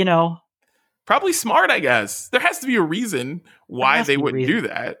Which is you know. probably smart, I guess. There has to be a reason why they wouldn't do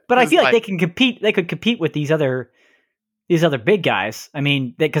that. But I 'Cause, feel like they can compete. They could compete with these other big guys. I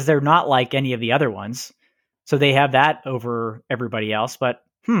mean, because they're not like any of the other ones, so they have that over everybody else. But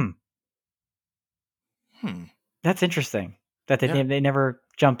that's interesting that they never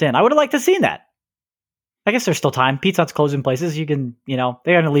jumped in. I would have liked to seen that. I guess there's still time. Pizza Hut's closing places. You can, they're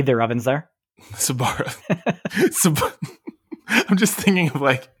going to leave their ovens there. Sbarro. I'm just thinking of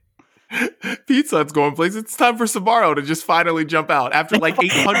like Pizza Hut's going places. It's time for Sbarro to just finally jump out after like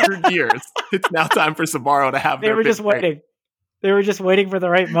 800 years. It's now time for Sbarro to have. They were just waiting. They were just waiting for the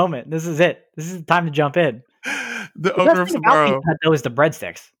right moment. This is it. This is the time to jump in. The owner of Sbarro. That was the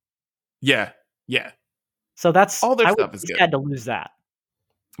breadsticks. Yeah. So that's all their stuff is good. Had to lose that.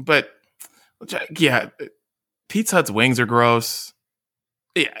 But yeah, Pizza Hut's wings are gross.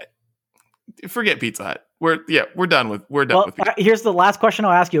 Yeah, forget Pizza Hut. We're done with Pizza Hut. Here's the last question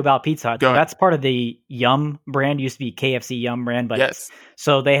I'll ask you about Pizza Hut. Go That's part of the Yum brand. Used to be KFC Yum brand, but yes.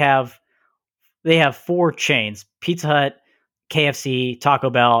 So they have 4 chains: Pizza Hut, KFC, Taco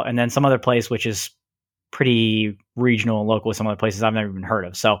Bell, and then some other place which is pretty regional and local with some other places I've never even heard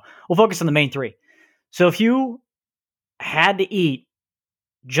of. So we'll focus on the main 3. So if you had to eat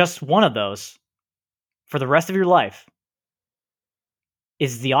just one of those for the rest of your life,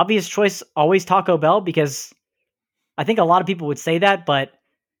 is the obvious choice always Taco Bell? Because I think a lot of people would say that, but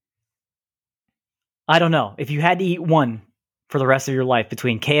I don't know. If you had to eat one for the rest of your life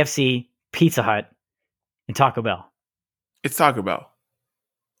between KFC, Pizza Hut, and Taco Bell. It's Taco Bell.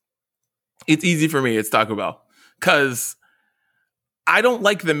 It's easy for me. It's Taco Bell. Because I don't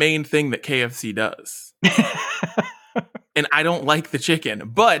like the main thing that KFC does. And I don't like the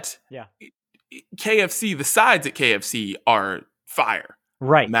chicken. But KFC, the sides at KFC are fire.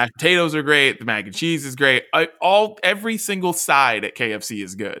 Right. The mashed potatoes are great. The mac and cheese is great. Every single side at KFC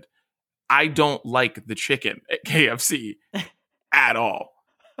is good. I don't like the chicken at KFC at all.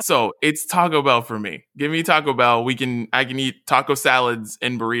 So it's Taco Bell for me. Give me Taco Bell. I can eat taco salads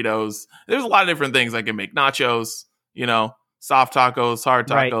and burritos. There's a lot of different things I can make. Nachos, soft tacos, hard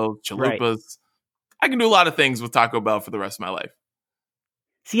tacos, chalupas. Right. I can do a lot of things with Taco Bell for the rest of my life.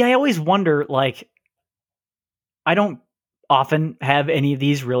 See, I always wonder, I don't often have any of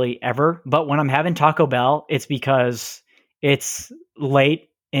these really ever, but when I'm having Taco Bell, it's because it's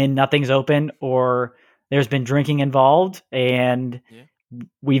late and nothing's open, or there's been drinking involved, and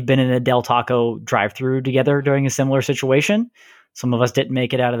we've been in a Del Taco drive-through together during a similar situation. Some of us didn't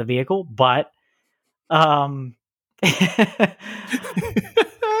make it out of the vehicle, but I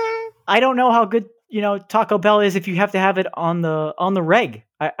don't know how good Taco Bell is if you have to have it on the reg.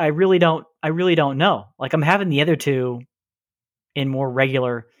 I really don't know. I'm having the other two in more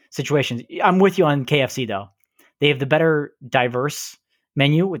regular situations. I'm with you on KFC though. They have the better diverse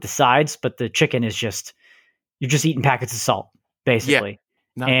menu with the sides, but the chicken is you're just eating packets of salt basically.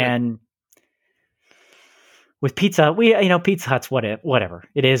 Yeah, and with pizza, Pizza Hut's whatever.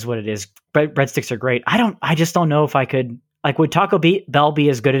 It is what it is. Breadsticks are great. I just don't know if I could, would Taco Bell be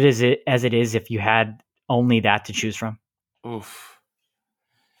as good as it is if you had only that to choose from? Oof.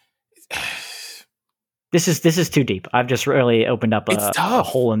 This is too deep. I've just really opened up a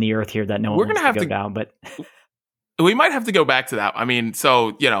hole in the earth here that no one wants to go down. But we might have to go back to that. I mean,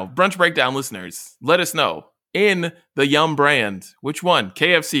 so Brunch Breakdown listeners, let us know in the Yum brand, which one?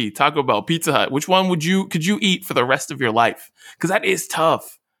 KFC, Taco Bell, Pizza Hut. Which one could you eat for the rest of your life? Because that is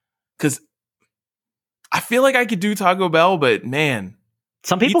tough. Because I feel like I could do Taco Bell, but man,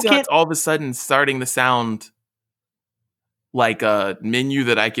 some people Pizza can't. Hut's all of a sudden starting to sound like a menu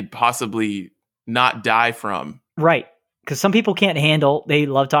that I could possibly not die from. Right. Because some people can't handle, they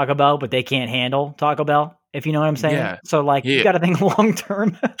love Taco Bell, but they can't handle Taco Bell, if you know what I'm saying. Yeah. So you got to think long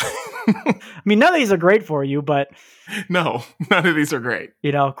term. I mean, none of these are great for you, but no, none of these are great.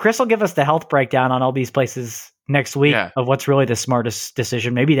 Chris will give us the health breakdown on all these places next week of what's really the smartest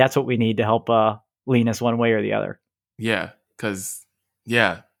decision. Maybe that's what we need to help lean us one way or the other. Yeah. Because,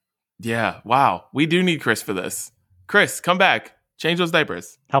 wow. We do need Chris for this. Chris, come back. Change those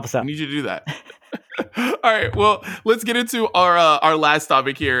diapers. Help us out. We need you to do that. All right. Well, let's get into our last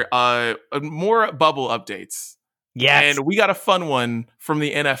topic here. More bubble updates. Yes. And we got a fun one from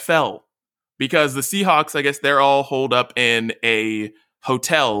the NFL because the Seahawks, I guess they're all holed up in a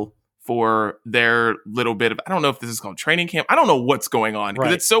hotel for their little bit of, I don't know if this is called training camp. I don't know what's going on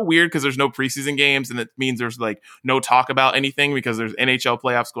because it's so weird because there's no preseason games and it means there's like no talk about anything because there's NHL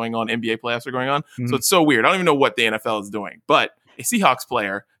playoffs going on, NBA playoffs are going on. Mm-hmm. So it's so weird. I don't even know what the NFL is doing, but a Seahawks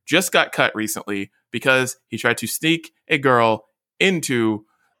player just got cut recently because he tried to sneak a girl into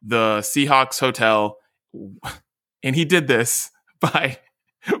the Seahawks hotel, and he did this by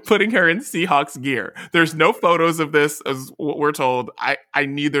putting her in Seahawks gear. There's no photos of this, as what we're told. I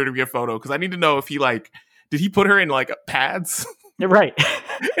need there to be a photo because I need to know if he did he put her in like pads, right,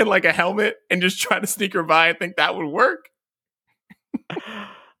 and like a helmet, and just try to sneak her by and think that would work.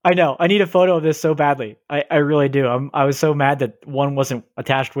 I know. I need a photo of this so badly. I really do. I was so mad that one wasn't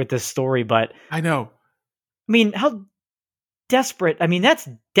attached with this story, but I know. I mean, how desperate. I mean, that's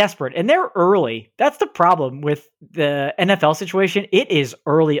desperate. And they're early. That's the problem with the NFL situation. It is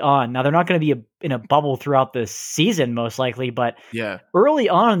early on. Now, they're not going to be in a bubble throughout the season, most likely, but early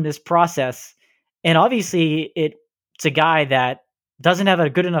on in this process. And obviously, it's a guy that doesn't have a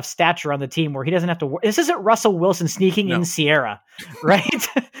good enough stature on the team where he doesn't have to work. This isn't Russell Wilson sneaking in Sierra, right?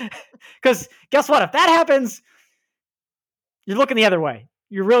 Because guess what? If that happens, you're looking the other way.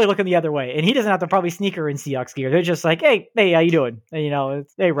 You're really looking the other way. And he doesn't have to probably sneak her in Seahawks gear. They're just like, hey, how you doing? And,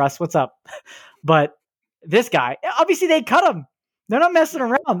 hey, Russ, what's up? But this guy, obviously they cut him. They're not messing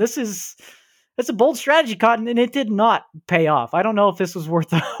around. That's a bold strategy, Cotton, and it did not pay off. I don't know if this was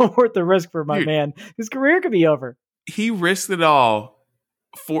worth the risk for my man. His career could be over. He risked it all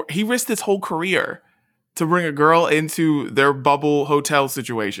he risked his whole career to bring a girl into their bubble hotel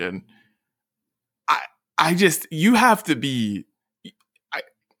situation. You have to be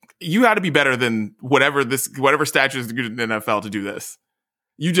better than whatever statute is good in the NFL to do this.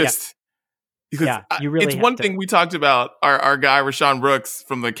 You just, because you really it's one thing we talked about our guy, Rashawn Brooks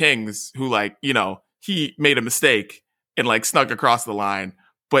from the Kings, who he made a mistake and snuck across the line.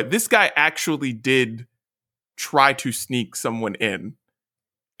 But this guy actually did try to sneak someone in.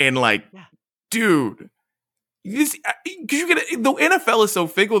 And dude, the NFL is so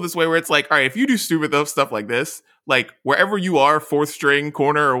fickle this way where it's like, all right, if you do stupid stuff like this, wherever you are, fourth string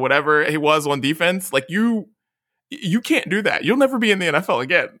corner or whatever he was on defense, you can't do that. You'll never be in the NFL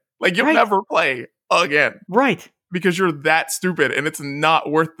again. You'll never play again. Right. Because you're that stupid and it's not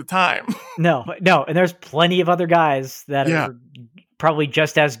worth the time. No. And there's plenty of other guys that are probably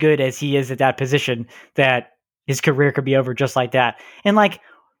just as good as he is at that position that his career could be over just like that. And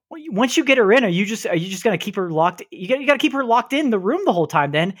once you get her in, are you just going to keep her locked? You got to keep her locked in the room the whole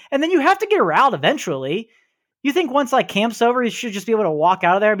time then. And then you have to get her out eventually. You think once camp's over, you should just be able to walk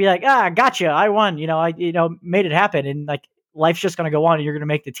out of there and be like, gotcha. I won. I made it happen. And life's just going to go on and you're going to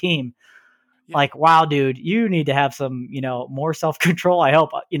make the team. Yeah. Wow, dude, you need to have some, more self-control. I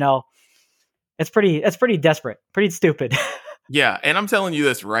hope, it's pretty desperate, pretty stupid. Yeah. And I'm telling you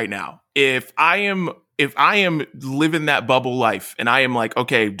this right now. If I am living that bubble life and I am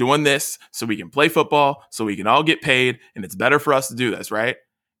okay, doing this so we can play football, so we can all get paid, and it's better for us to do this, right?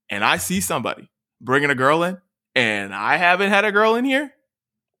 And I see somebody bringing a girl in and I haven't had a girl in here.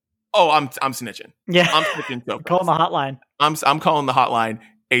 Oh, I'm snitching. Yeah. I'm snitching so fast. Calling the hotline. I'm calling the hotline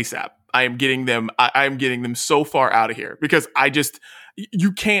ASAP. I am getting them so far out of here because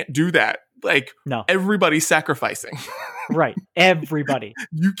you can't do that. No. Everybody's sacrificing. Right. Everybody.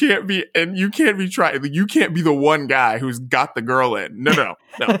 You can't be trying. You can't be the one guy who's got the girl in. No.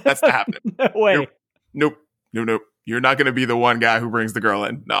 That's not happening. No way. Nope. You're not going to be the one guy who brings the girl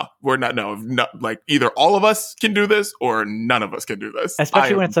in. No, we're not. No, either all of us can do this or none of us can do this.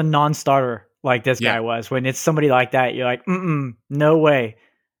 Especially when it's a non-starter like this guy was. When it's somebody like that, you're like, no way.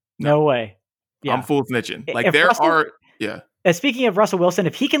 No way. Yeah. I'm full snitching. Speaking of Russell Wilson,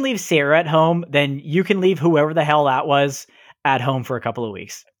 if he can leave Sarah at home, then you can leave whoever the hell that was at home for a couple of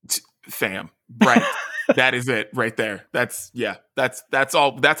weeks. Fam. Right. That is it right there. That's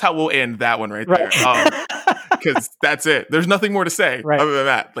all. That's how we'll end that one right there. Because that's it. There's nothing more to say other than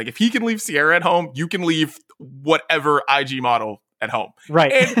that. If he can leave Sierra at home, you can leave whatever IG model at home.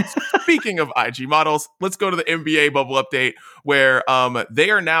 Right. And speaking of IG models, let's go to the NBA bubble update where they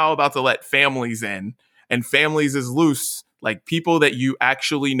are now about to let families in, and families is loose, people that you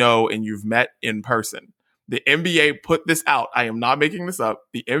actually know and you've met in person. The NBA put this out. I am not making this up.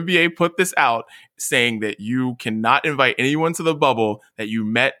 The NBA put this out saying that you cannot invite anyone to the bubble that you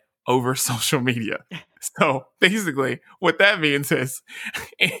met over social media. So basically what that means is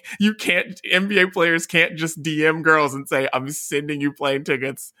NBA players can't just DM girls and say, I'm sending you plane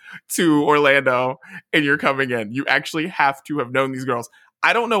tickets to Orlando and you're coming in. You actually have to have known these girls.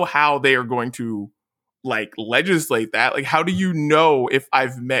 I don't know how they are going to legislate that. How do you know if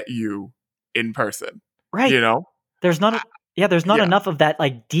I've met you in person? Right. You know, there's not Yeah, there's not Yeah. enough of that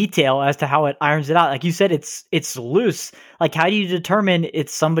like detail as to how it irons it out. Like you said, it's loose. Like how do you determine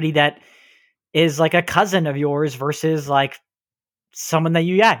it's somebody that is like a cousin of yours versus like someone that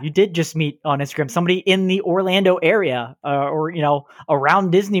you did just meet on Instagram, somebody in the Orlando area, or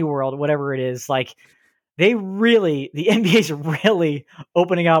around Disney World, whatever it is. Like the NBA is really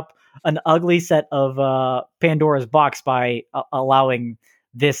opening up an ugly set of Pandora's box by allowing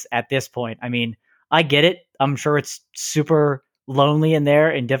this at this point. I mean, I get it. I'm sure it's super lonely in there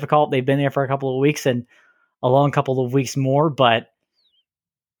and difficult. They've been there for a couple of weeks and a long couple of weeks more, but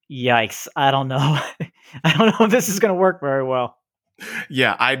yikes. I don't know. I don't know if this is going to work very well.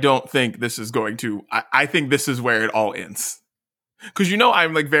 Yeah, I don't think this is going to. I think this is where it all ends. Because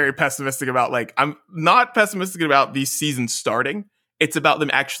I'm like very pessimistic about I'm not pessimistic about these seasons starting. It's about them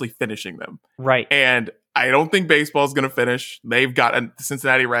actually finishing them. Right. And I don't think baseball's going to finish. They've got the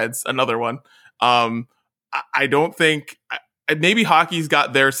Cincinnati Reds, another one. I don't think maybe hockey's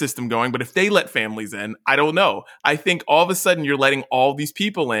got their system going, but if they let families in, I don't know. I think all of a sudden you're letting all these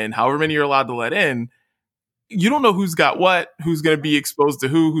people in, however many you're allowed to let in. You don't know who's got what, who's going to be exposed to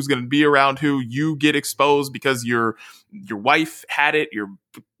who's going to be around who. You get exposed because your wife had it,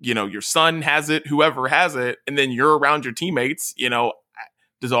 your son has it, whoever has it, and then you're around your teammates.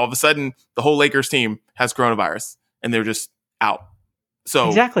 Does all of a sudden the whole Lakers team has coronavirus and they're just out? So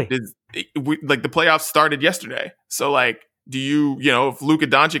exactly, the playoffs started yesterday. So do you if Luka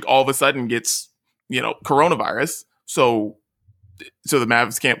Doncic all of a sudden gets coronavirus, so the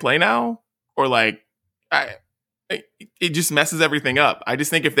Mavs can't play now, or it just messes everything up. I just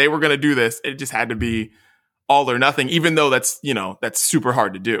think if they were going to do this, it just had to be all or nothing, even though that's super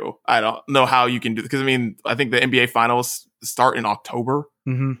hard to do. I don't know how you can do it because I think the NBA finals start in October.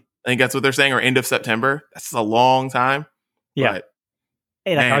 Mm-hmm. I think that's what they're saying, or end of September. That's a long time. Yeah. But,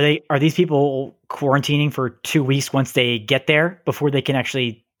 hey, are these people quarantining for 2 weeks once they get there before they can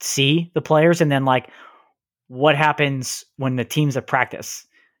actually see the players? And then what happens when the teams at practice?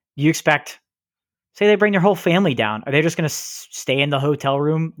 You expect, say they bring their whole family down. Are they just going to stay in the hotel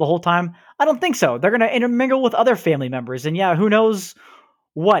room the whole time? I don't think so. They're going to intermingle with other family members. And who knows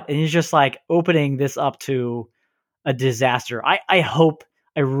what? And it's just opening this up to a disaster. I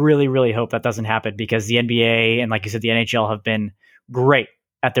really, really hope that doesn't happen because the NBA and, like you said, the NHL have been great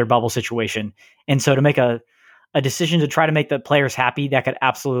at their bubble situation. And so to make a decision to try to make the players happy, that could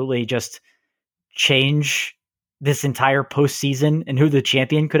absolutely just change this entire postseason and who the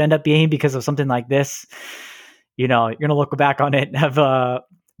champion could end up being because of something like this. You're going to look back on it and have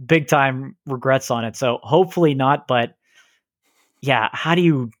big time regrets on it. So hopefully not, but yeah, how do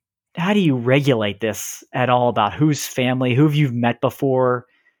you regulate this at all about whose family, who have you met before?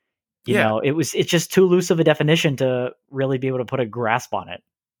 It's just too loose of a definition to really be able to put a grasp on it.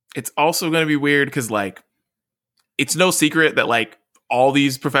 It's also going to be weird because it's no secret that all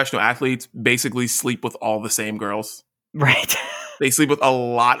these professional athletes basically sleep with all the same girls. Right. They sleep with a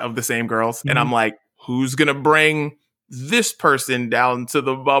lot of the same girls. Mm-hmm. And I'm like, who's going to bring this person down to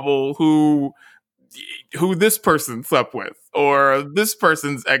the bubble who this person slept with, or this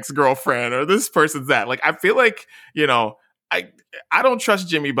person's ex-girlfriend, or this person's that? I feel like, I don't trust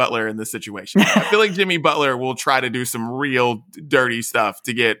Jimmy Butler in this situation. I feel like Jimmy Butler will try to do some real dirty stuff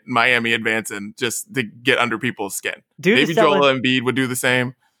to get Miami advancing, just to get under people's skin. Maybe Joel Embiid would do the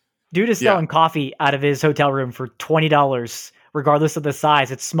same. Dude is selling coffee out of his hotel room for $20, regardless of the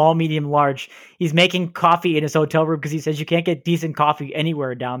size. It's small, medium, large. He's making coffee in his hotel room because he says you can't get decent coffee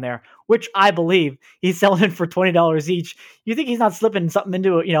anywhere down there, which I believe. He's selling it for $20 each. You think he's not slipping something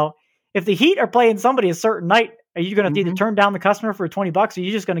into it? If the Heat are playing somebody a certain night, are you going to either turn down the customer for $20, or are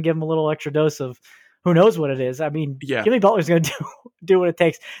you just going to give him a little extra dose of who knows what it is? Jimmy Butler's going to do what it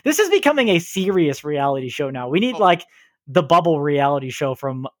takes. This is becoming a serious reality show now. We need the bubble reality show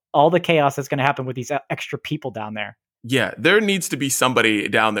from all the chaos that's going to happen with these extra people down there. Yeah, there needs to be somebody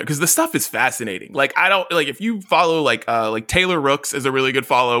down there because the stuff is fascinating. I don't if you follow Taylor Rooks is a really good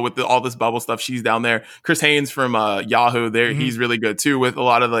follow with all this bubble stuff. She's down there. Chris Haynes from Yahoo, there he's really good too with a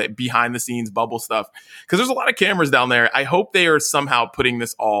lot of the behind the scenes bubble stuff because there's a lot of cameras down there. I hope they are somehow putting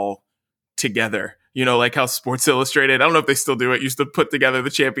this all together. How Sports Illustrated, I don't know if they still do it, used to put together the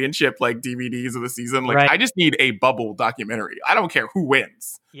championship DVDs of the season. Right. I just need a bubble documentary. I don't care who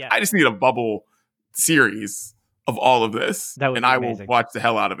wins. Yeah. I just need a bubble series of all of this, and I will watch the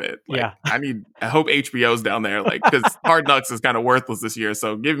hell out of it. I hope HBO's down there, because Hard Knocks is kind of worthless this year.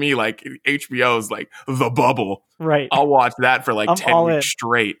 So give me HBO's The Bubble. Right. I'll watch that for 10 weeks in.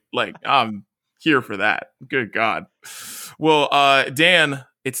 straight. I'm here for that. Good God. Well, Dan,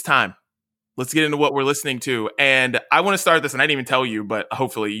 it's time. Let's get into what we're listening to. And I want to start this, and I didn't even tell you, but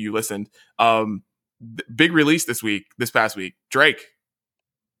hopefully you listened. big release this past week. Drake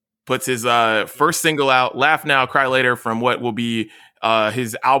puts his first single out, Laugh Now, Cry Later, from what will be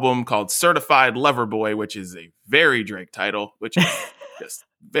his album called Certified Lover Boy, which is a very Drake title, which is just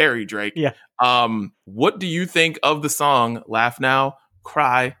very Drake. Yeah. What do you think of the song Laugh Now,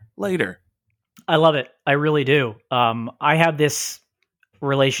 Cry Later? I love it. I really do. I have this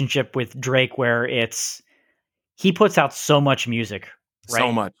relationship with Drake where he puts out so much music, right?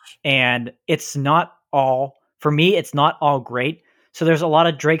 So much. And it's not all, for me, it's not all great. So there's a lot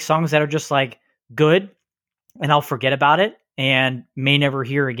of Drake songs that are just like good and I'll forget about it and may never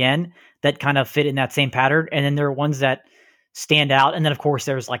hear again that kind of fit in that same pattern. And then there are ones that stand out. And then of course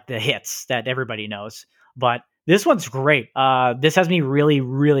there's like the hits that everybody knows, but this one's great. This has me really,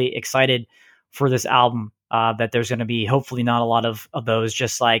 really excited for this album, that there's going to be hopefully not a lot of those,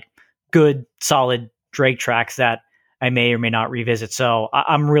 just like good, solid Drake tracks that I may or may not revisit. So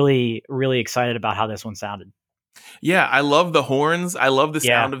I'm really, really excited about how this one sounded. Yeah, I love the horns. I love the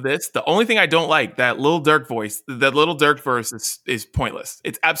sound of this. The only thing I don't like, that Lil Durk voice, that Little Durk verse is pointless.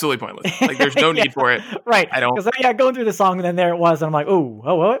 It's absolutely pointless. Like there's no need for it. Right. I don't. Because going through the song and then there it was, and I'm like, oh,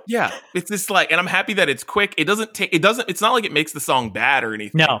 what? Yeah, it's just like, and I'm happy that it's quick. It doesn't. It's not like it makes the song bad or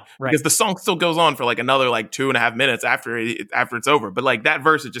anything. No, right. Because the song still goes on for like another like 2.5 minutes after it's over. But like that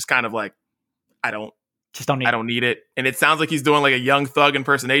verse is just kind of like, I don't need it. And it sounds like he's doing like a Young Thug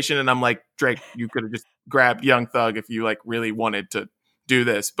impersonation. And I'm like, Drake, you could have just grabbed Young Thug if you like really wanted to do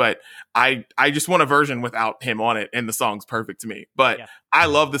this. But I just want a version without him on it. And the song's perfect to me. But I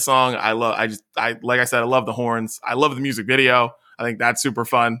love the song. Like I said, I love the horns. I love the music video. I think that's super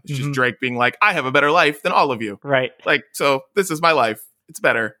fun. It's just Drake being like, I have a better life than all of you. Right. Like, so this is my life. It's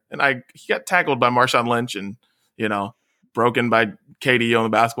better. And he got tackled by Marshawn Lynch and, broken by KD on the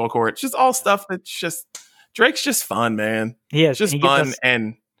basketball court. It's just all stuff that's just, Drake's just fun, man. He is. It's just fun.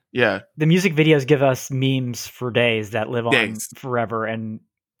 And yeah. The music videos give us memes for days that live on forever. And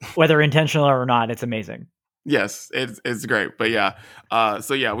whether intentional or not, it's amazing. Yes, it's great. But yeah.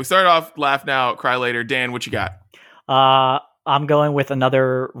 So yeah, we started off Laugh Now, Cry Later. Dan, what you got? I'm going with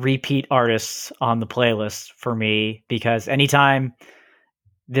another repeat artist on the playlist for me, because anytime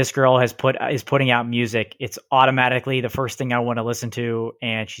this girl is putting out music, it's automatically the first thing I want to listen to,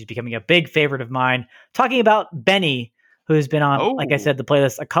 and she's becoming a big favorite of mine. Talking about Benny, who's been on, like I said, the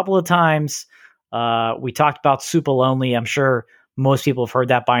playlist a couple of times. We talked about Super Lonely. I'm sure most people have heard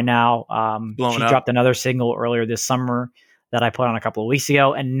that by now. She dropped another single earlier this summer that I put on a couple of weeks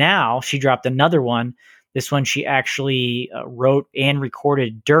ago, and now she dropped another one. This one she actually wrote and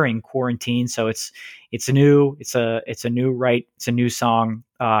recorded during quarantine, so it's a new song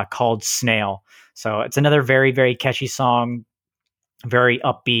called Snail. So it's another very, very catchy song, very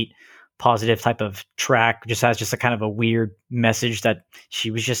upbeat, positive type of track. Just has just a kind of a weird message that she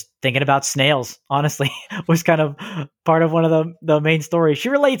was just thinking about snails. Honestly, was kind of part of one of the main stories. She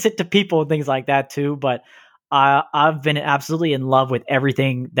relates it to people and things like that too, but I've been absolutely in love with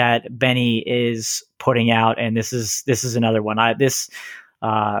everything that Benny is putting out, and this is another one. This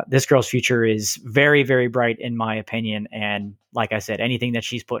girl's future is very, very bright in my opinion, and like I said, anything that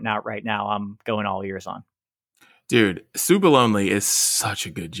she's putting out right now, I'm going all ears on. Dude, Super Lonely is such a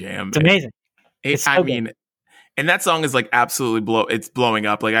good jam. It's amazing. And that song is like absolutely it's blowing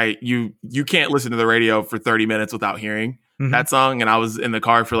up. Like you can't listen to the radio for 30 minutes without hearing that song. And I was in the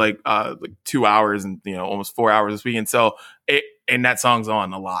car for like 2 hours and almost 4 hours this weekend. So and that song's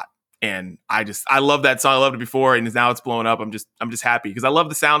on a lot. And I love that song. I loved it before, and now it's blowing up. I'm just happy because I love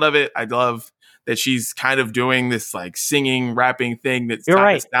the sound of it. I love that she's kind of doing this like singing, rapping thing that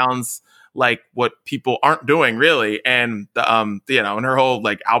sounds like what people aren't doing really. And the and her whole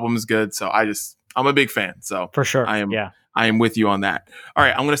like album is good. So I'm a big fan. So for sure. I am with you on that. All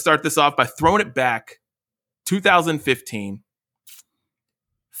right. I'm going to start this off by throwing it back. 2015,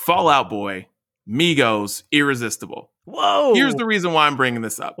 Fall Out Boy, Migos, Irresistible. Whoa. Here's the reason why I'm bringing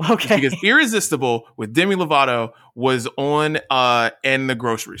this up. Okay. It's because Irresistible with Demi Lovato was on in the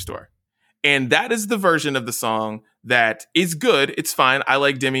grocery store. And that is the version of the song that is good. It's fine. I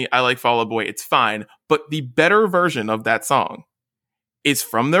like Demi. I like Fall Out Boy. It's fine. But the better version of that song is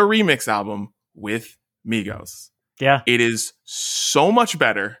from their remix album with Migos. Yeah. It is so much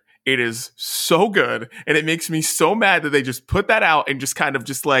better. It is so good. And it makes me so mad that they just put that out and just kind of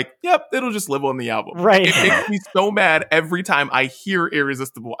just like, yep, it'll just live on the album. Right. It makes me so mad every time I hear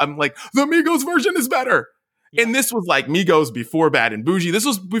Irresistible. I'm like, the Migos version is better. Yeah. And this was like Migos before Bad and Bougie. This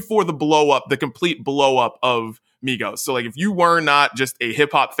was before the complete blow up of Migos. So like if you were not just a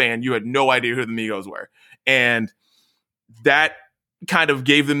hip hop fan, you had no idea who the Migos were. And that kind of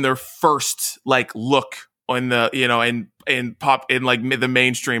gave them their first like look on the, in pop in like the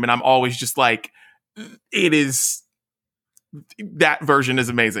mainstream. And I'm always just like, it is, that version is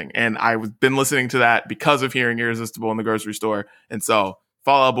amazing. And I've been listening to that because of hearing Irresistible in the grocery store. And so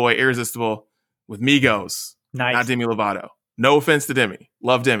Fall Out Boy, Irresistible with Migos, Nice. not Demi Lovato. No offense to Demi.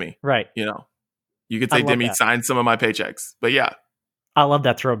 Love Demi. Right. You know, you could say Demi signed some of my paychecks, but yeah. I love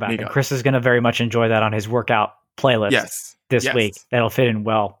that throwback. And Chris is going to very much enjoy that on his workout playlist this week. That'll fit in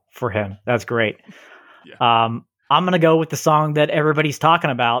well for him. That's great. Yeah. I'm going to go with the song that everybody's talking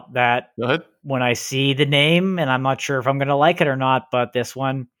about, that when I see the name, and I'm not sure if I'm going to like it or not, but this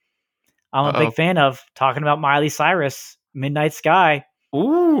one I'm a big fan of, talking about Miley Cyrus, Midnight Sky.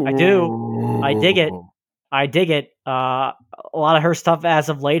 Ooh. I do. I dig it. A lot of her stuff as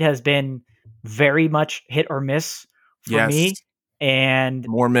of late has been very much hit or miss for me. And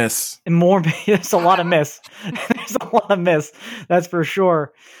more miss. There's a lot of miss. There's a lot of miss. That's for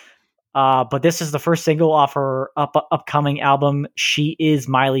sure. But this is the first single off her upcoming album, She Is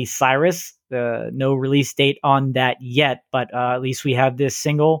Miley Cyrus. No release date on that yet, but at least we have this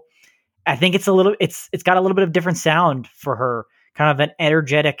single. I think it's got a little bit of different sound for her, kind of an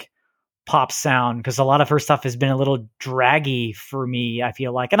energetic pop sound, because a lot of her stuff has been a little draggy for me, I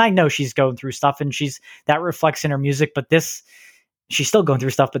feel like. And I know she's going through stuff, and that reflects in her music, but she's still going through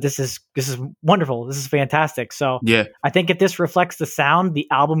stuff, but this is wonderful. This is fantastic. So yeah, I think if this reflects the sound, the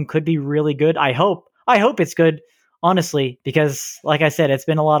album could be really good. I hope it's good, honestly, because like I said, it's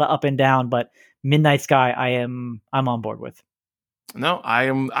been a lot of up and down, but Midnight Sky, I'm on board with. No, I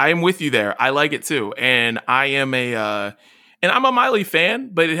am with you there. I like it too. And I'm a Miley fan,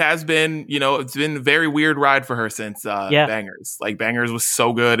 but it has been, it's been a very weird ride for her since Bangers. Like, Bangers was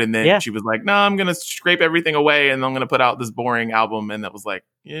so good, and then she was like, no, I'm going to scrape everything away, and I'm going to put out this boring album, and that was like,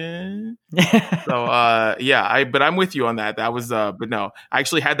 yeah. So, but I'm with you on that. That was, but no, I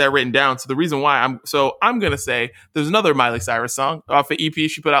actually had that written down. So the reason why I'm going to say there's another Miley Cyrus song off an EP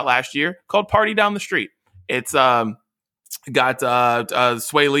she put out last year called Party Down the Street. It's got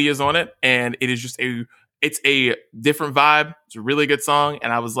Sway Lee is on it, and it is just it's a different vibe. It's a really good song.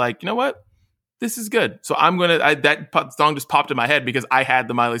 And I was like, you know what? This is good. So that song just popped in my head because I had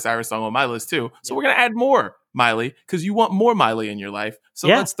the Miley Cyrus song on my list too. So we're going to add more Miley because you want more Miley in your life. So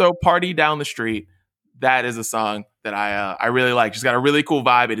let's throw Party Down the Street. That is a song that I really like. She's got a really cool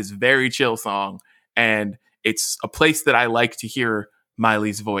vibe. It is a very chill song. And it's a place that I like to hear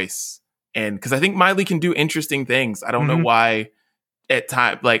Miley's voice. And because I think Miley can do interesting things. I don't know why at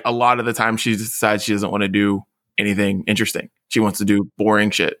time, like a lot of the time she decides she doesn't want to do anything interesting. She wants to do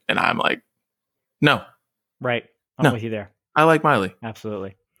boring shit. And I'm like, no. Right. I'm with you there. I like Miley.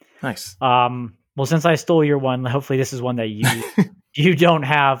 Absolutely. Nice. Well, since I stole your one, hopefully this is one that you don't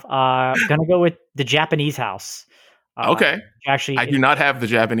have. Gonna go with The Japanese House. Okay. Actually, I do not have The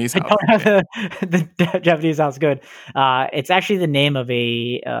Japanese House. I don't have the Japanese House. Good. It's actually the name of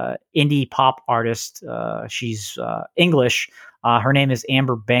a indie pop artist. She's English. Her name is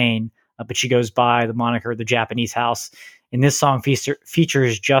Amber Bain, but she goes by the moniker The Japanese House. And this song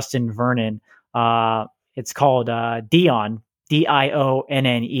features Justin Vernon. It's called Dione,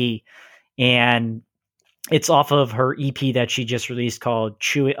 Dionne. And it's off of her EP that she just released called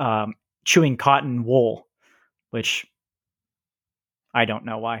Chewing Cotton Wool, which I don't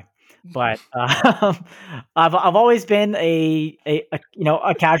know why, but I've always been a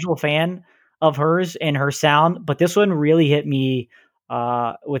casual fan of hers and her sound, but this one really hit me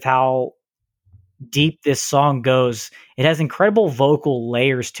with how deep this song goes. It has incredible vocal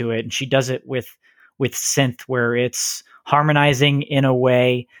layers to it, and she does it with synth, where it's harmonizing in a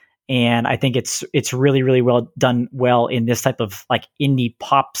way. And I think it's really, really well done in this type of like indie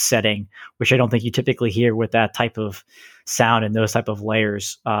pop setting, which I don't think you typically hear with that type of sound and those type of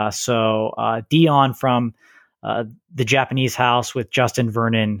layers. So Dione from The Japanese House with Justin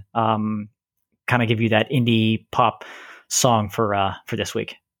Vernon kind of give you that indie pop song for this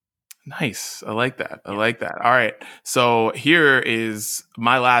week. Nice. I like that. I like that. All right. So here is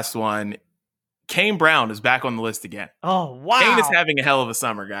my last one. Kane Brown is back on the list again. Oh, wow. Kane is having a hell of a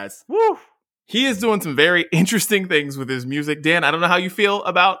summer, guys. Woo. He is doing some very interesting things with his music. Dan, I don't know how you felt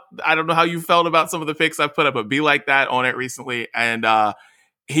about some of the picks I've put up, but Be Like That on it recently. And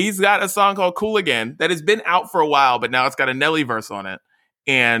he's got a song called Cool Again that has been out for a while, but now it's got a Nelly verse on it.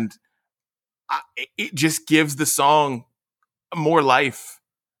 And it just gives the song more life,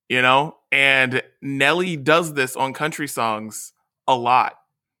 And Nelly does this on country songs a lot.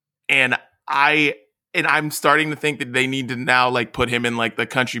 And I'm starting to think that they need to now like put him in like the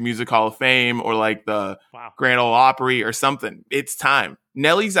Country Music Hall of Fame or like the Grand Ole Opry or something. It's time.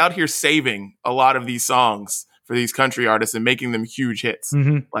 Nelly's out here saving a lot of these songs for these country artists and making them huge hits.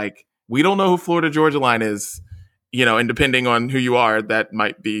 Mm-hmm. Like, we don't know who Florida Georgia Line is, and depending on who you are, that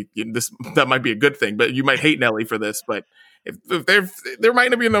might be that might be a good thing. But you might hate Nelly for this. But if there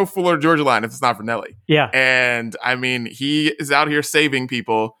might not be no Florida Georgia Line if it's not for Nelly. Yeah. And I mean, he is out here saving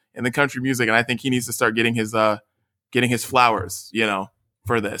people in the country music, and I think he needs to start getting his flowers,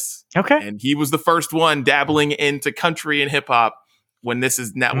 for this. Okay. And he was the first one dabbling into country and hip hop when this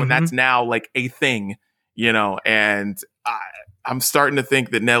is now when that's now like a thing, and I'm starting to think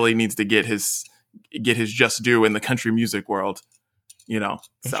that Nelly needs to get his just due in the country music world, So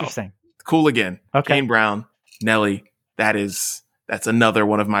Interesting. cool again. Okay. Kane Brown, Nelly, that's another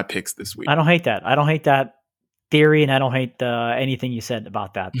one of my picks this week. I don't hate that. I don't hate that theory, and I don't hate anything you said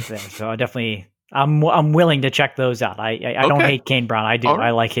about that there. So I definitely, I'm willing to check those out. I don't hate Kane Brown. I do. Right.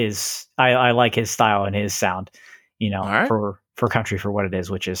 I like his style and his sound, right. for country for what it is,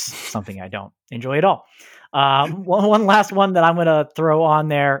 which is something I don't enjoy at all. One last one that I'm going to throw on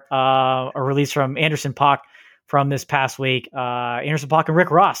there, a release from Anderson .Paak from this past week. Anderson .Paak and Rick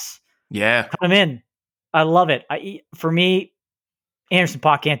Ross. Yeah. Cut him in. I love it. For me, Anderson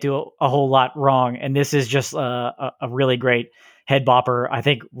 .Paak can't do a whole lot wrong, and this is just a really great head bopper. I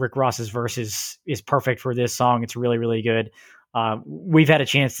think Rick Ross's verse is perfect for this song. It's really, really good. We've had a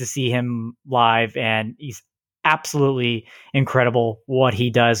chance to see him live, and he's absolutely incredible what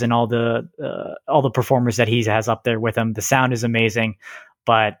he does, and all the performers that he has up there with him. The sound is amazing.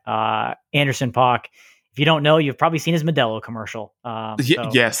 But Anderson .Paak, if you don't know, you've probably seen his Modelo commercial.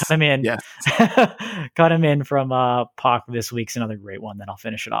 Yes. Cut him in. Yes. Cut him in from .Paak this week's another great one that I'll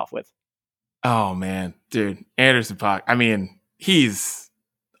finish it off with. Oh, man. Dude, Anderson .Paak. I mean, he's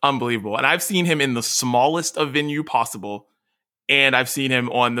unbelievable. And I've seen him in the smallest of venue possible. And I've seen him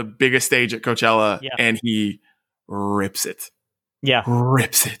on the biggest stage at Coachella. Yeah. And he rips it. Yeah.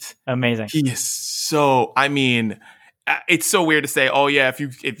 Rips it. Amazing. He is so, I mean, it's so weird to say, oh yeah, if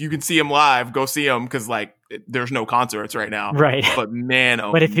you can see him live, go see him, because like there's no concerts right now. Right. But man,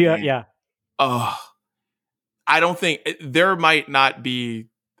 but if you I don't think there are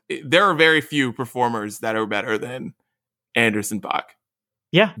very few performers that are better than Anderson .Paak.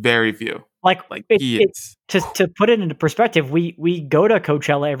 Yeah. Very few. To put it into perspective, we go to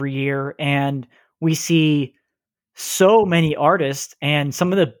Coachella every year and we see so many artists and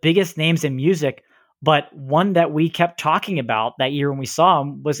some of the biggest names in music. But one that we kept talking about that year when we saw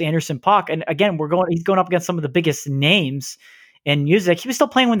him was Anderson .Paak. And again, he's going up against some of the biggest names in music. He was still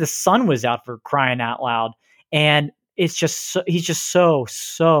playing when the sun was out, for crying out loud. And it's just, he's just so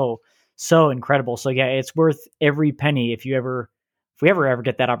incredible. So yeah, it's worth every penny if we ever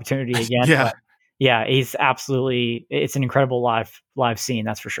get that opportunity again. Yeah. But yeah, it's an incredible live scene.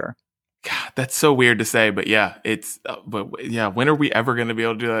 That's for sure. God, that's so weird to say, but yeah, when are we ever going to be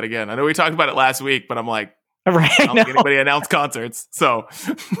able to do that again? I know we talked about it last week, but I'm like, right, I don't think anybody announced concerts, so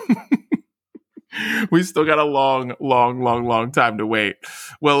we still got a long time to wait.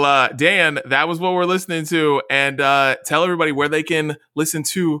 Well, Dan, that was what we're listening to, and tell everybody where they can listen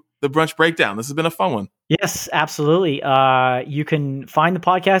to the Brunch Breakdown. This has been a fun one. Yes, absolutely. You can find the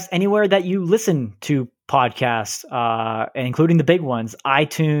podcast anywhere that you listen to podcasts, including the big ones: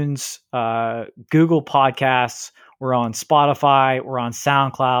 iTunes, Google Podcasts. We're on Spotify. We're on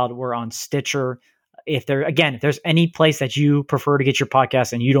SoundCloud. We're on Stitcher. If there's any place that you prefer to get your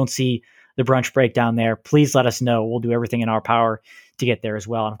podcast and you don't see the Brunch Breakdown there, please let us know. We'll do everything in our power to get there as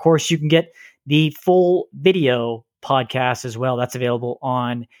well. And of course, you can get the full video podcast as well. That's available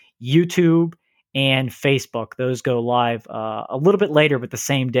on YouTube and Facebook. Those go live a little bit later, but the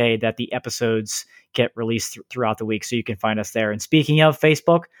same day that the episodes get released throughout the week. So you can find us there. And speaking of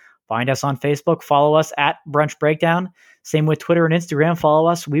Facebook, find us on Facebook. Follow us at Brunch Breakdown. Same with Twitter and Instagram. Follow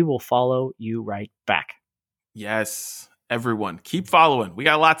us. We will follow you right back. Yes. Everyone, keep following. We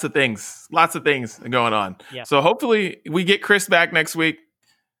got lots of things going on. Yeah. So hopefully we get Chris back next week.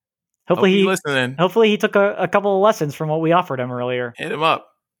 Hopefully he took a couple of lessons from what we offered him earlier. Hit him up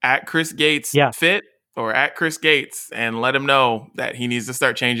at Chris Gates Fit or at Chris Gates and let him know that he needs to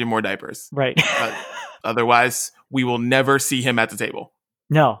start changing more diapers. Right. Otherwise, we will never see him at the table.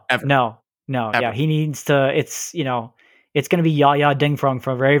 No, ever. No. Ever. Yeah, he needs to. It's it's going to be Yaya Ding Frong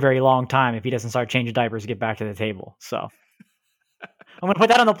for a very, very long time if he doesn't start changing diapers to get back to the table. So I'm going to put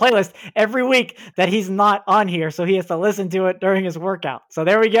that on the playlist every week that he's not on here, so he has to listen to it during his workout. So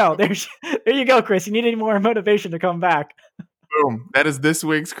there we go. There you go, Chris. You need any more motivation to come back? Boom. That is this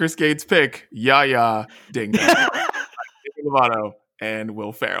week's Chris Gates pick, Yaya Ding Dong, Demi Lovato and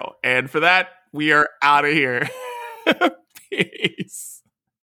Will Ferrell. And for that, we are out of here. Peace.